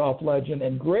women's golf legend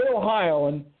and great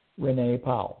Ohioan Renee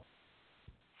Powell.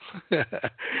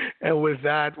 And with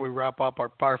that, we wrap up our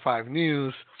Par 5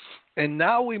 news. And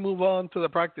now we move on to the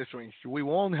practice range. We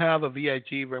won't have a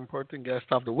VIG, very important guest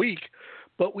of the week,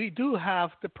 but we do have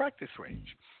the practice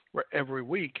range, where every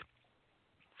week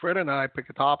Fred and I pick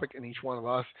a topic and each one of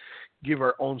us give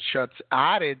our own shots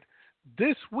at it.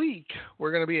 This week,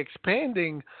 we're going to be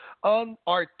expanding on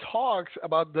our talks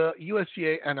about the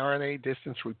USGA and R&A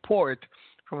distance report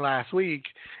from last week.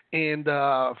 And,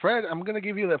 Fred, I'm going to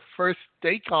give you the first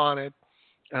take on it.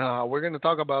 We're going to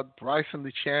talk about Bryson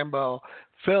DeChambeau,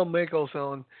 Phil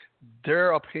Mickelson,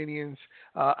 their opinions.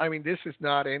 This is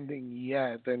not ending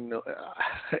yet, and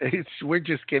we're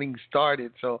just getting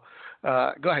started. So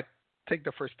go ahead, take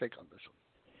the first take on this one.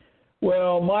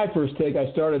 Well, my first take,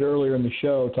 I started earlier in the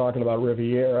show talking about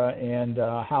Riviera and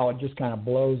how it just kind of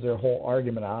blows their whole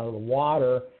argument out of the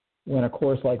water when a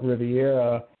course like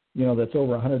Riviera, that's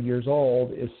over 100 years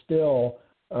old, is still,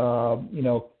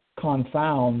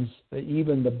 confounds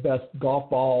even the best golf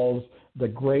balls, the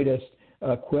greatest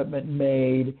equipment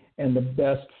made, and the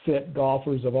best fit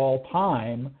golfers of all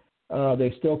time.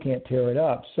 They still can't tear it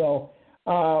up. So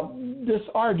this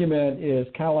argument is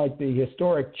kind of like the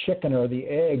historic chicken or the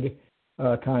egg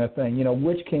kind of thing.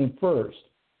 Which came first?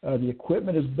 The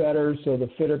equipment is better, so the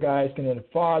fitter guys can hit it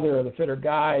farther, or the fitter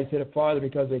guys hit it farther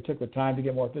because they took the time to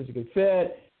get more physically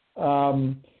fit.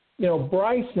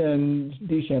 Bryson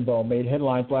DeChambeau made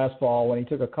headlines last fall when he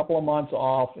took a couple of months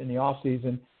off in the off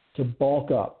season to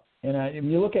bulk up. And if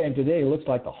you look at him today, he looks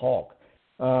like the Hulk.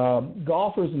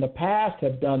 Golfers in the past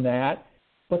have done that,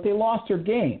 but they lost their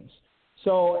games.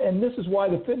 So, and this is why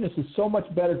the fitness is so much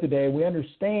better today. We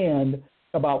understand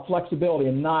about flexibility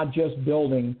and not just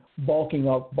bulking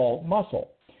up bulk muscle.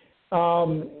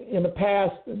 In the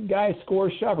past, guys'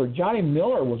 scores suffered. Johnny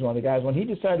Miller was one of the guys. When he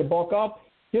decided to bulk up,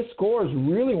 his scores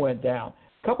really went down.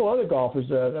 A couple other golfers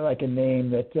that I can name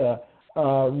that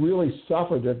really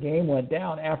suffered. Their game went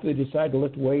down after they decided to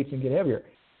lift weights and get heavier.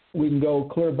 We can go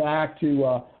clear back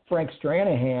to Frank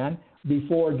Stranahan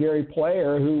before Gary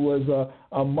Player, who was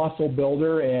a muscle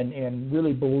builder and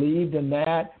really believed in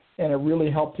that, and it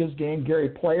really helped his game. Gary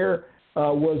Player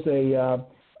was a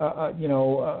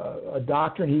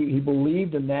doctor, and he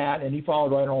believed in that, and he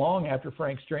followed right along after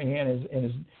Frank Stranahan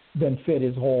has been fit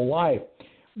his whole life.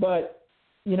 But,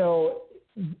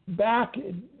 back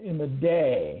in the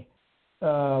day,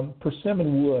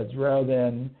 persimmon woods rather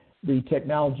than the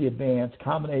technology advanced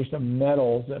combination of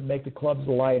metals that make the clubs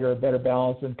lighter, better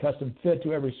balanced, and custom fit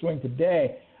to every swing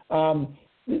today.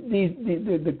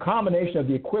 The combination of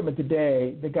the equipment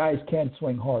today, the guys can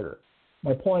swing harder.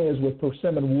 My point is with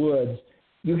persimmon woods,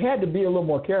 you had to be a little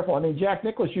more careful. I mean, Jack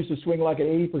Nicklaus used to swing like at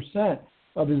 80%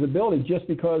 of his ability just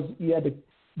because he had to.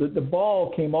 The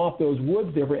ball came off those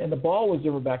woods different, and the ball was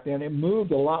different back then. It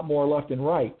moved a lot more left and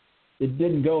right. It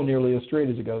didn't go nearly as straight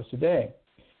as it goes today.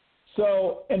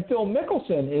 So, and Phil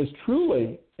Mickelson is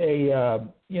truly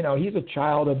he's a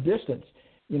child of distance.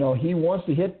 He wants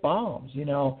to hit bombs,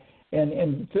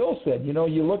 and Phil said,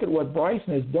 you look at what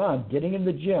Bryson has done, getting in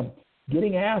the gym,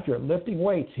 getting after it, lifting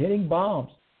weights, hitting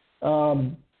bombs.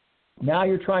 Now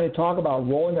you're trying to talk about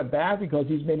rolling it back because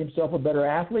he's made himself a better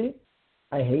athlete.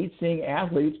 I hate seeing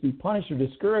athletes be punished or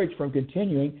discouraged from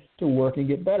continuing to work and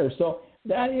get better. So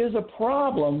that is a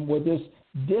problem with this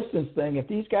distance thing. If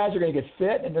these guys are going to get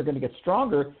fit and they're going to get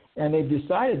stronger, and they've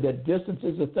decided that distance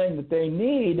is the thing that they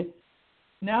need,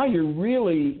 now you're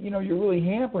really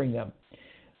hampering them.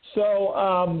 So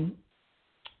I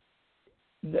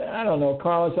don't know,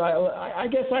 Carlos. I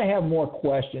guess I have more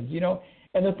questions.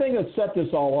 And the thing that set this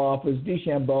all off is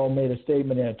DeChambeau made a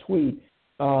statement in a tweet.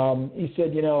 He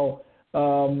said,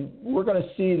 we're going to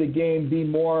see the game be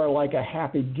more like a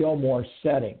Happy Gilmore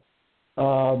setting,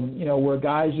 where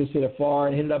guys just hit it far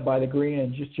and hit it up by the green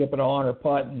and just chip it on or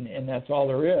putt, and that's all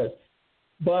there is.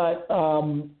 But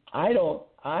I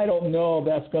don't know if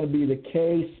that's going to be the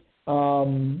case.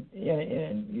 And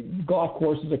golf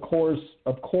courses,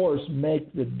 of course,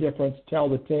 make the difference, tell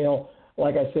the tale.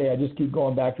 Like I say, I just keep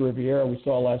going back to Riviera. We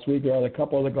saw last week there are a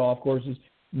couple other golf courses,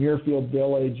 Muirfield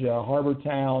Village, Harbor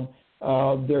Town.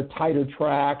 They're tighter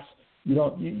tracks.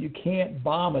 You can't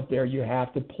bomb it there. You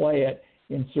have to play it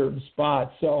in certain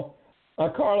spots. So,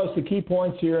 Carlos, the key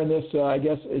points here in this, I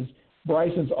guess, is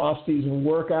Bryson's off-season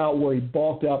workout where he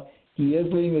bulked up. He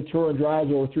is leading the tour in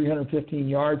drives over 315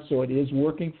 yards, so it is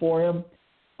working for him.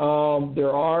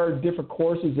 There are different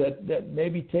courses that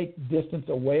maybe take distance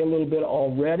away a little bit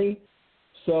already.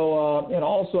 So, and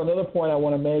also another point I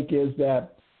want to make is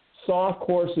that soft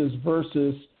courses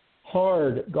versus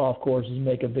hard golf courses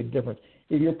make a big difference.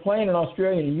 If you're playing in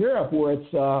Australia and Europe where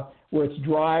it's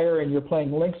drier and you're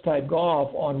playing links type golf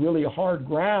on really hard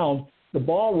ground, the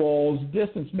ball rolls,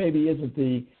 distance maybe isn't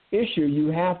the issue.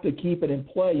 You have to keep it in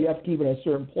play. You have to keep it in a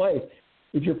certain place.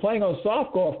 If you're playing on a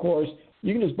soft golf course,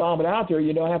 you can just bomb it out there.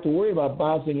 You don't have to worry about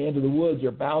bouncing into the woods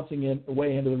or bouncing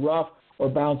way into the rough or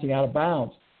bouncing out of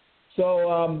bounds.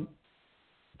 So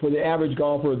for the average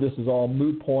golfer, this is all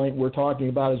moot point. We're talking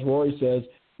about, as Rory says,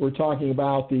 we're talking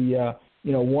about the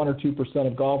 1 or 2%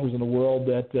 of golfers in the world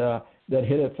that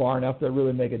hit it far enough that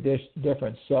really make a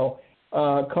difference. So,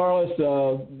 Carlos,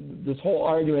 this whole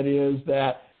argument is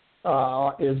that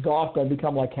is golf going to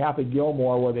become like Happy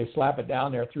Gilmore, where they slap it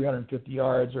down there 350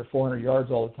 yards or 400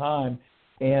 yards all the time,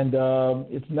 and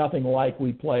it's nothing like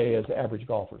we play as average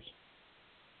golfers.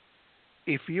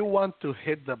 If you want to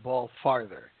hit the ball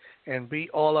farther, and be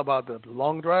all about the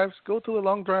long drives, go to the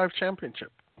long drive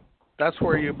championship. That's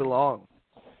where you belong.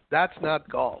 That's not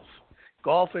golf.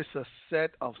 Golf is a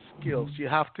set of skills. You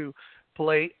have to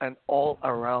play an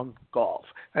all-around golf.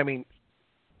 I mean,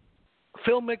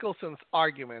 Phil Mickelson's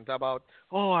argument about,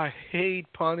 oh, I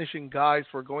hate punishing guys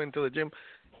for going to the gym.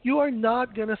 You are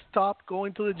not going to stop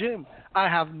going to the gym. I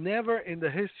have never in the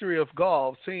history of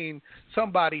golf seen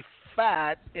somebody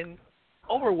fat and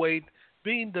overweight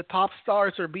being the top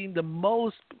stars or being the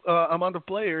most amount of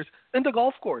players in the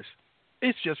golf course.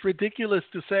 It's just ridiculous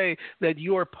to say that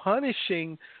you are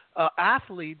punishing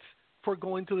athletes for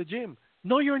going to the gym.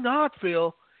 No, you're not,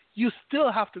 Phil. You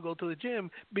still have to go to the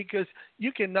gym because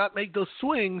you cannot make those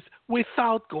swings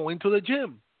without going to the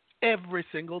gym every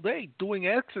single day, doing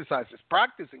exercises,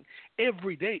 practicing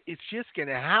every day. It's just going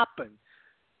to happen.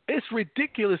 It's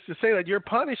ridiculous to say that you're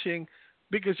punishing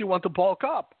because you want to bulk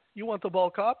up. You want to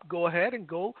bulk up, go ahead and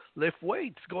go lift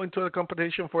weights. Go into a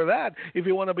competition for that. If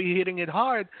you want to be hitting it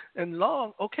hard and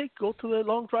long, okay, go to the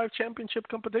long drive championship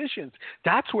competitions.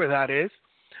 That's where that is.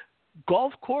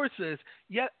 Golf courses,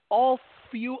 yet all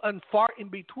few and far in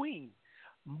between.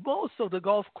 Most of the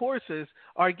golf courses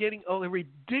are getting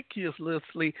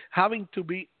ridiculously having to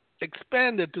be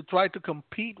expanded to try to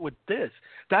compete with this.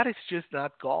 That is just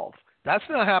not golf. That's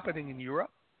not happening in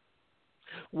Europe.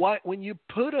 Why, when you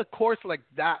put a course like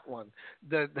that one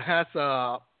that has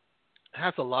a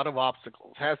lot of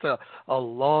obstacles, has a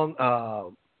long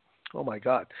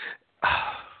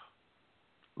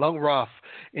long rough,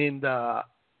 and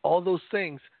all those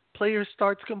things, players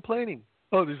starts complaining.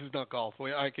 Oh, this is not golf.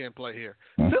 I can't play here.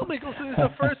 Phil Mickelson is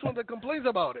the first one that complains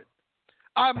about it.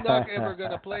 I'm not ever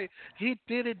going to play. He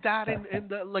did that in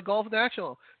the Golf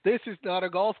National. This is not a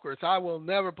golf course. I will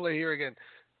never play here again.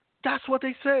 That's what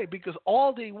they say because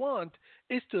all they want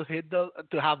is to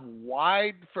have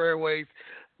wide fairways,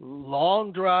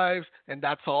 long drives, and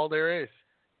that's all there is.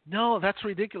 No, that's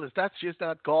ridiculous. That's just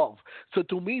not golf. So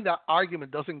to me, that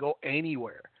argument doesn't go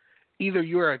anywhere. Either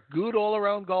you're a good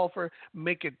all-around golfer,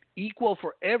 make it equal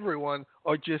for everyone,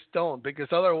 or just don't, because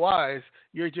otherwise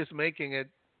you're just making it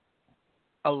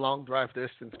a long drive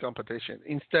distance competition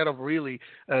instead of really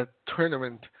a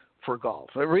tournament for golf.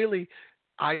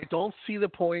 I don't see the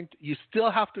point. You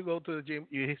still have to go to the gym.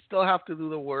 You still have to do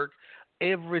the work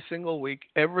every single week,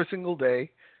 every single day.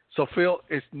 So, Phil,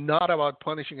 it's not about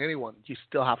punishing anyone. You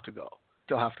still have to go.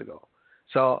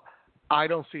 So I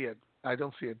don't see it.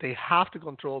 They have to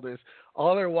control this.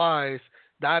 Otherwise,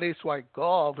 that is why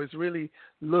golf is really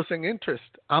losing interest.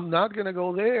 I'm not going to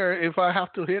go there if I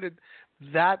have to hit it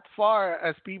that far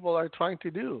as people are trying to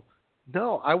do.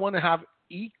 No, I want to have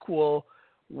equal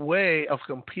way of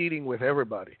competing with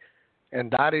everybody.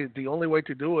 And that is the only way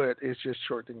to do it is just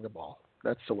shortening the ball.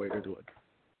 That's the way to do it.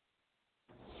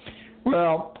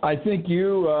 Well, I think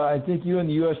you and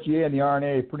the USGA and the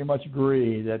R&A pretty much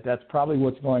agree that that's probably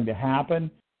what's going to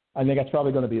happen. I think that's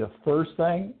probably going to be the first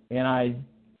thing, and I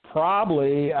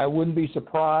wouldn't be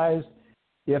surprised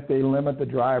if they limit the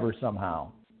driver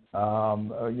somehow,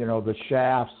 the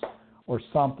shafts or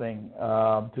something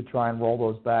to try and roll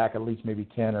those back at least maybe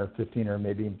 10 or 15 or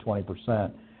maybe even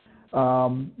 20%.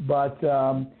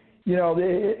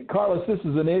 Carlos, this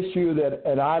is an issue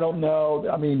that I don't know.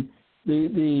 I mean,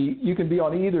 you can be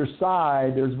on either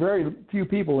side. There's very few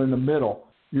people in the middle.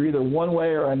 You're either one way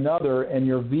or another, and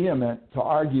you're vehement to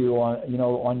argue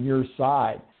on your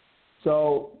side.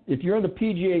 So if you're in the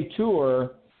PGA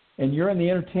Tour and you're in the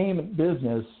entertainment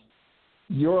business,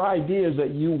 your idea is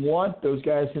that you want those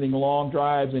guys hitting long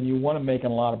drives and you want them making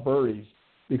a lot of birdies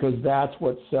because that's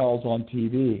what sells on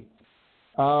TV.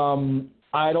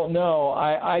 I don't know.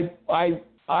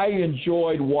 I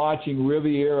enjoyed watching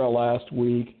Riviera last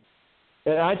week.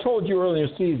 And I told you earlier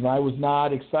in the season I was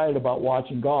not excited about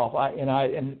watching golf.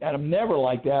 I'm never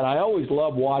like that. I always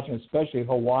love watching, especially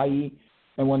Hawaii,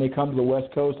 and when they come to the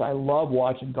West Coast, I love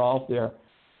watching golf there.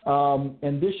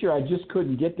 And this year I just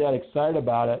couldn't get that excited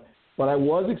about it. But I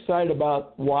was excited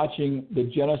about watching the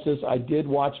Genesis. I did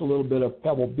watch a little bit of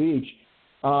Pebble Beach.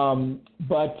 The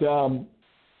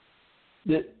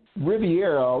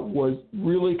Riviera was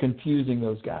really confusing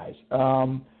those guys.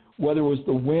 Whether it was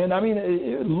the wind, I mean,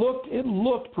 it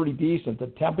looked pretty decent. The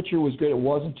temperature was good. It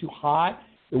wasn't too hot.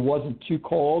 It wasn't too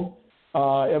cold.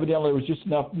 Evidently, there was just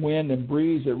enough wind and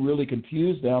breeze that really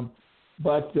confused them.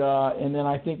 And then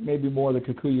I think maybe more the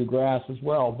Kikuyu grass as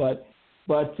well. But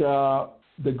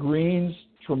the greens,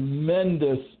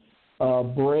 tremendous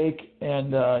break,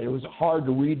 and it was hard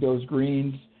to read those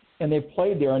greens. And they've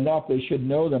played there enough; they should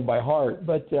know them by heart.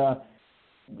 But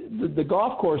the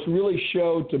golf course really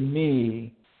showed to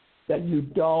me that you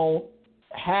don't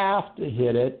have to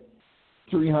hit it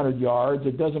 300 yards.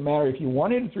 It doesn't matter if you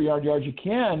want it at 300 yards, you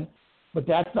can, but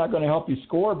that's not going to help you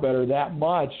score better that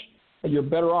much. You're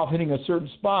better off hitting a certain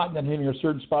spot than hitting a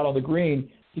certain spot on the green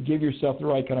to give yourself the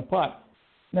right kind of putt.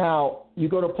 Now, you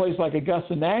go to a place like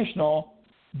Augusta National,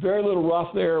 very little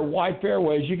rough there, wide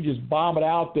fairways. You can just bomb it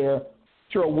out there,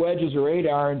 throw wedges or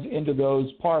 8-irons into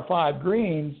those par 5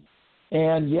 greens,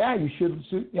 and yeah, you should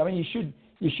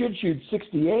shoot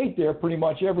 68 there pretty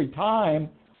much every time,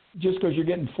 just because you're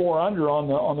getting 4 under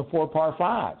on the 4 par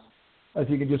 5s, if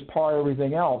you can just par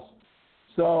everything else.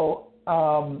 So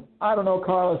I don't know,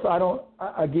 Carlos. I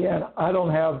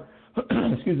don't have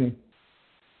excuse me.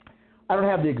 I don't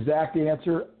have the exact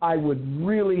answer. I would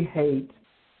really hate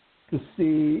to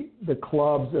see the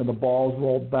clubs and the balls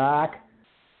rolled back.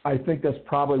 I think that's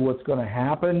probably what's going to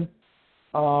happen.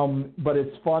 But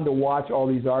it's fun to watch all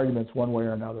these arguments one way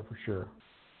or another for sure.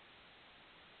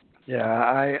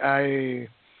 Yeah,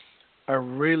 I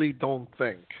really don't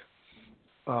think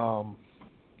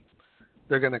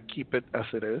they're going to keep it as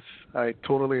it is. I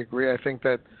totally agree. I think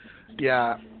that,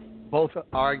 yeah, both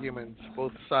arguments,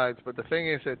 both sides. But the thing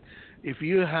is that if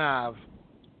you have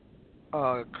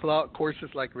courses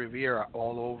like Riviera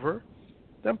all over,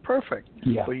 then perfect.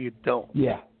 Yeah. But you don't.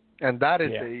 Yeah. And that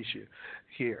is the issue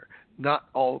here. Not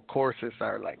all courses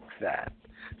are like that.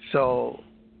 So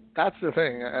that's the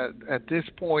thing. At this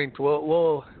point,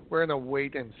 we're in a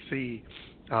wait and see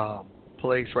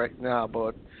place right now.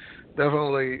 But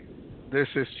definitely, this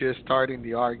is just starting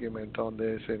the argument on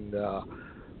this, and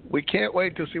we can't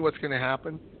wait to see what's going to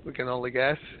happen. We can only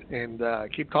guess and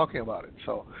keep talking about it.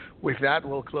 So with that,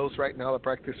 we'll close right now the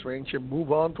practice range and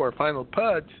move on to our final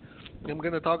putts. I'm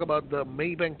going to talk about the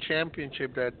Maybank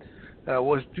Championship that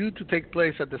was due to take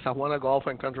place at the Sahuana Golf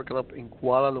and Country Club in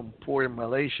Kuala Lumpur in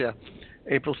Malaysia,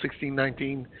 April 16,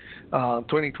 19,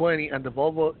 2020, and the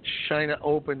Volvo China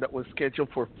Open that was scheduled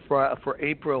for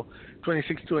April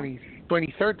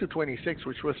 23rd to 26th,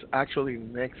 which was actually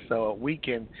next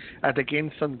weekend at the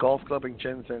Kingston Golf Club in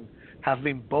Shenzhen, have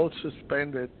been both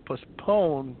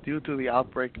postponed due to the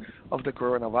outbreak of the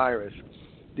coronavirus.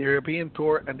 The European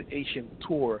Tour and the Asian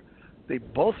Tour, they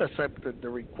both accepted the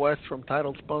request from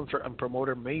title sponsor and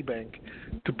promoter Maybank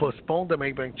to postpone the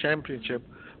Maybank Championship,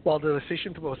 while the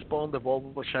decision to postpone the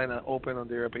Volvo China Open on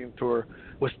the European Tour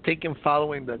was taken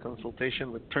following the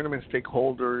consultation with tournament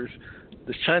stakeholders,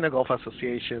 the China Golf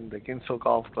Association, the Kingston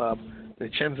Golf Club, the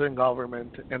Shenzhen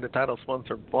government, and the title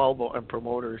sponsor Volvo and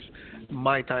promoters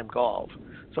My Time Golf.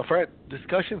 So, Fred,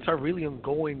 discussions are really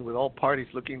ongoing with all parties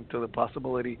looking to the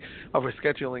possibility of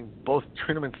rescheduling both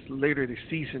tournaments later this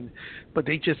season, but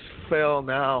they just fell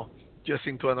now just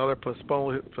into another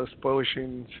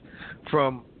postponements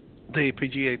from the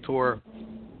PGA Tour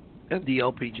and the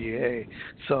LPGA.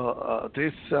 So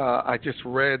I just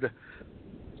read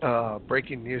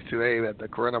breaking news today that the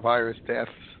coronavirus death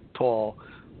toll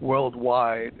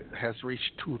worldwide has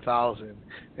reached 2,000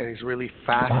 and is really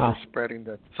fast spreading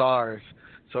the SARS.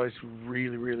 So it's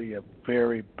really, really a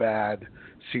very bad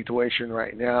situation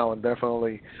right now. And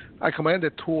definitely I commend the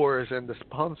tours and the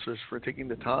sponsors for taking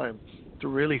the time to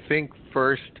really think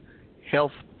first,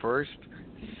 health first,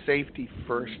 safety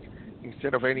first,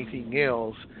 instead of anything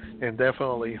else. And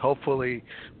definitely, hopefully,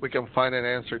 we can find an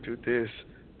answer to this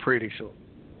pretty soon.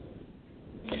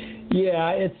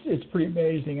 Yeah, it's pretty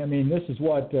amazing. I mean, this is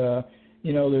what, there's 3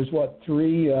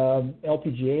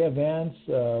 LPGA events.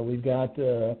 We've got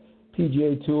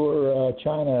PGA Tour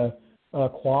China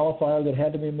qualifier that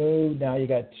had to be moved. Now you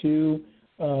got 2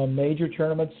 major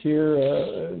tournaments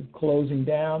here closing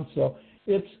down. So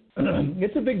it's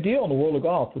a big deal in the world of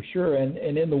golf for sure, and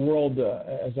in the world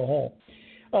as a whole.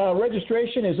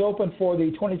 Registration is open for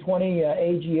the 2020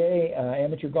 AGA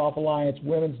Amateur Golf Alliance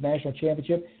Women's National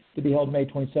Championship to be held May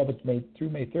 27th through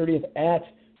May 30th at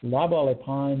La Valley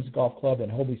Pines Golf Club in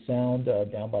Hobie Sound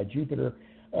down by Jupiter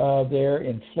there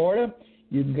in Florida.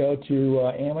 You can go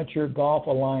to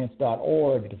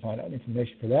amateurgolfalliance.org to find out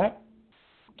information for that.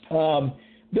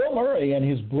 Bill Murray and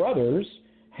his brothers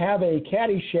have a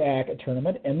Caddyshack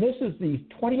tournament, and this is the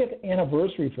 20th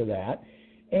anniversary for that.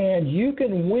 And you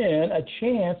can win a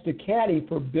chance to caddy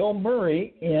for Bill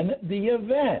Murray in the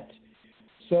event.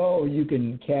 So you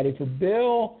can caddy for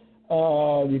Bill.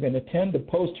 You can attend the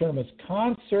post-tournament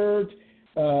concert,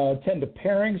 attend the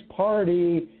pairings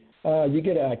party. You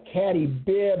get a caddy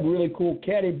bib, really cool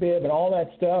caddy bib, and all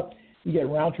that stuff. You get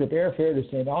round-trip airfare to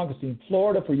St. Augustine,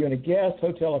 Florida for you and a guest,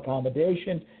 hotel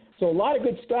accommodation. So a lot of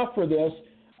good stuff for this.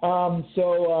 Go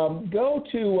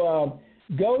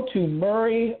to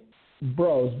Murray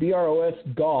Bros, BROS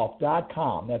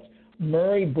Golf.com. That's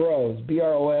Murray Bros,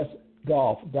 BROS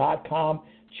Golf.com.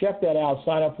 Check that out.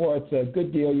 Sign up for it. It's a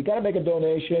good deal. You got to make a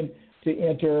donation. to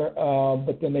enter,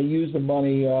 but then they use the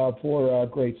money for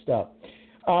great stuff.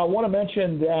 I want to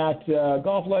mention that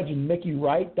golf legend Mickey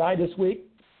Wright died this week.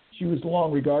 She was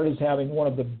long regarded as having one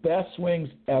of the best swings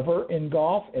ever in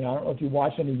golf, and I don't know if you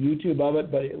watched any YouTube of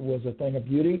it, but it was a thing of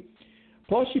beauty.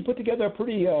 Plus, she put together a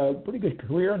pretty good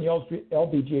career on the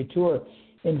LPGA Tour.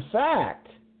 In fact,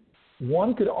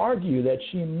 one could argue that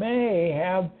she may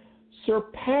have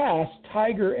surpassed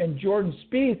Tiger and Jordan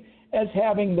Spieth as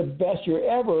having the best year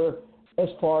ever as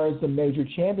far as the major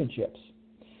championships.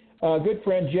 Good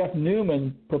friend Jeff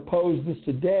Newman proposed this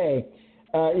today.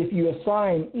 If you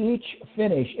assign each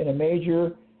finish in a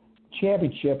major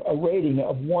championship a rating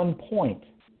of 1 point,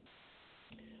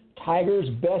 Tiger's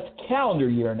best calendar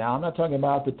year, now I'm not talking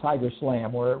about the Tiger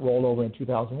Slam where it rolled over in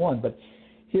 2001, but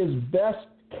his best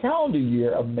calendar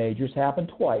year of majors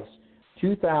happened twice.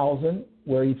 2000,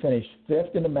 where he finished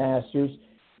 5th in the Masters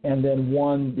and then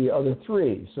won the other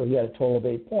 3, so he had a total of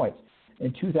 8 points.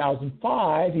 In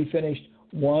 2005, he finished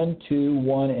 1, 2,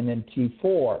 1, and then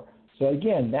T4. So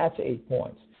again, that's 8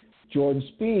 points. Jordan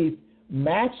Spieth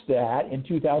matched that in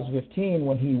 2015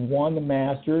 when he won the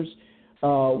Masters,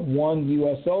 won the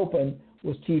U.S. Open,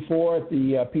 was T4 at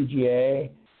the PGA,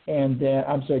 and then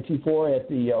T4 at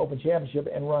the Open Championship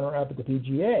and runner-up at the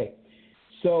PGA.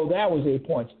 So that was 8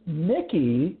 points.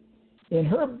 Nikki, in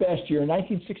her best year, in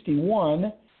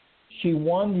 1961, she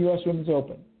won the U.S. Women's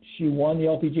Open. She won the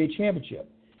LPGA Championship.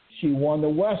 She won the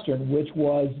Western, which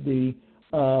was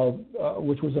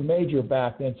a major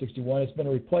back then, 61. It's been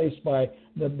replaced by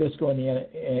the Nabisco and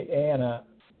the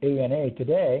ANA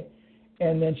today.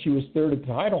 And then she was third at the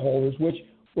title holders, which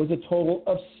was a total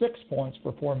of 6 points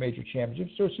for 4 major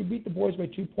championships. So she beat the boys by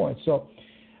 2 points. So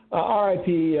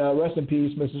R.I.P., rest in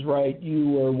peace, Mrs. Wright. You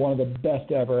were one of the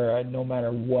best ever, no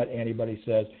matter what anybody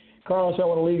says. Carlos, I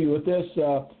want to leave you with this.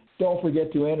 Don't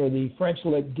forget to enter the French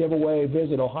Lit giveaway.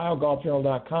 Visit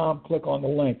OhioGolfJournal.com. Click on the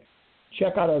link.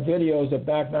 Check out our videos at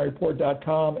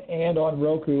back9report.com and on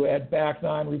Roku at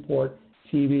Back9Report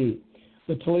TV.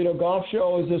 The Toledo Golf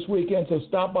Show is this weekend, so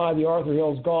stop by the Arthur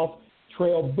Hills Golf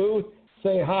Trail booth.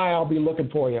 Say hi. I'll be looking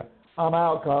for you. I'm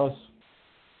out, Carlos.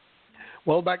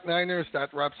 Well, Back Niners,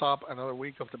 that wraps up another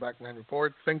week of the Back Nine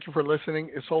Report. Thank you for listening.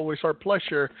 It's always our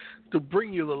pleasure to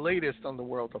bring you the latest on the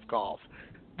world of golf.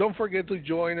 Don't forget to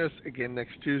join us again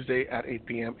next Tuesday at 8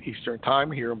 p.m. Eastern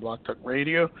Time here on Blog Talk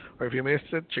Radio. Or if you missed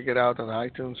it, check it out on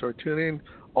iTunes or tune in,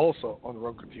 also on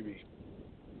Roku TV.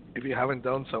 If you haven't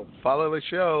done so, follow the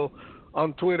show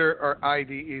on Twitter. Our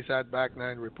ID is at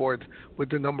Back9Report with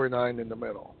the number 9 in the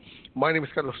middle. My name is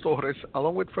Carlos Torres.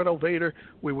 Along with Fred Elvader,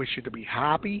 we wish you to be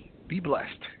happy, be blessed,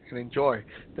 and enjoy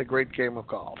the great game of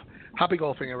golf. Happy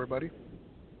golfing, everybody.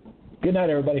 Good night,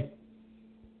 everybody.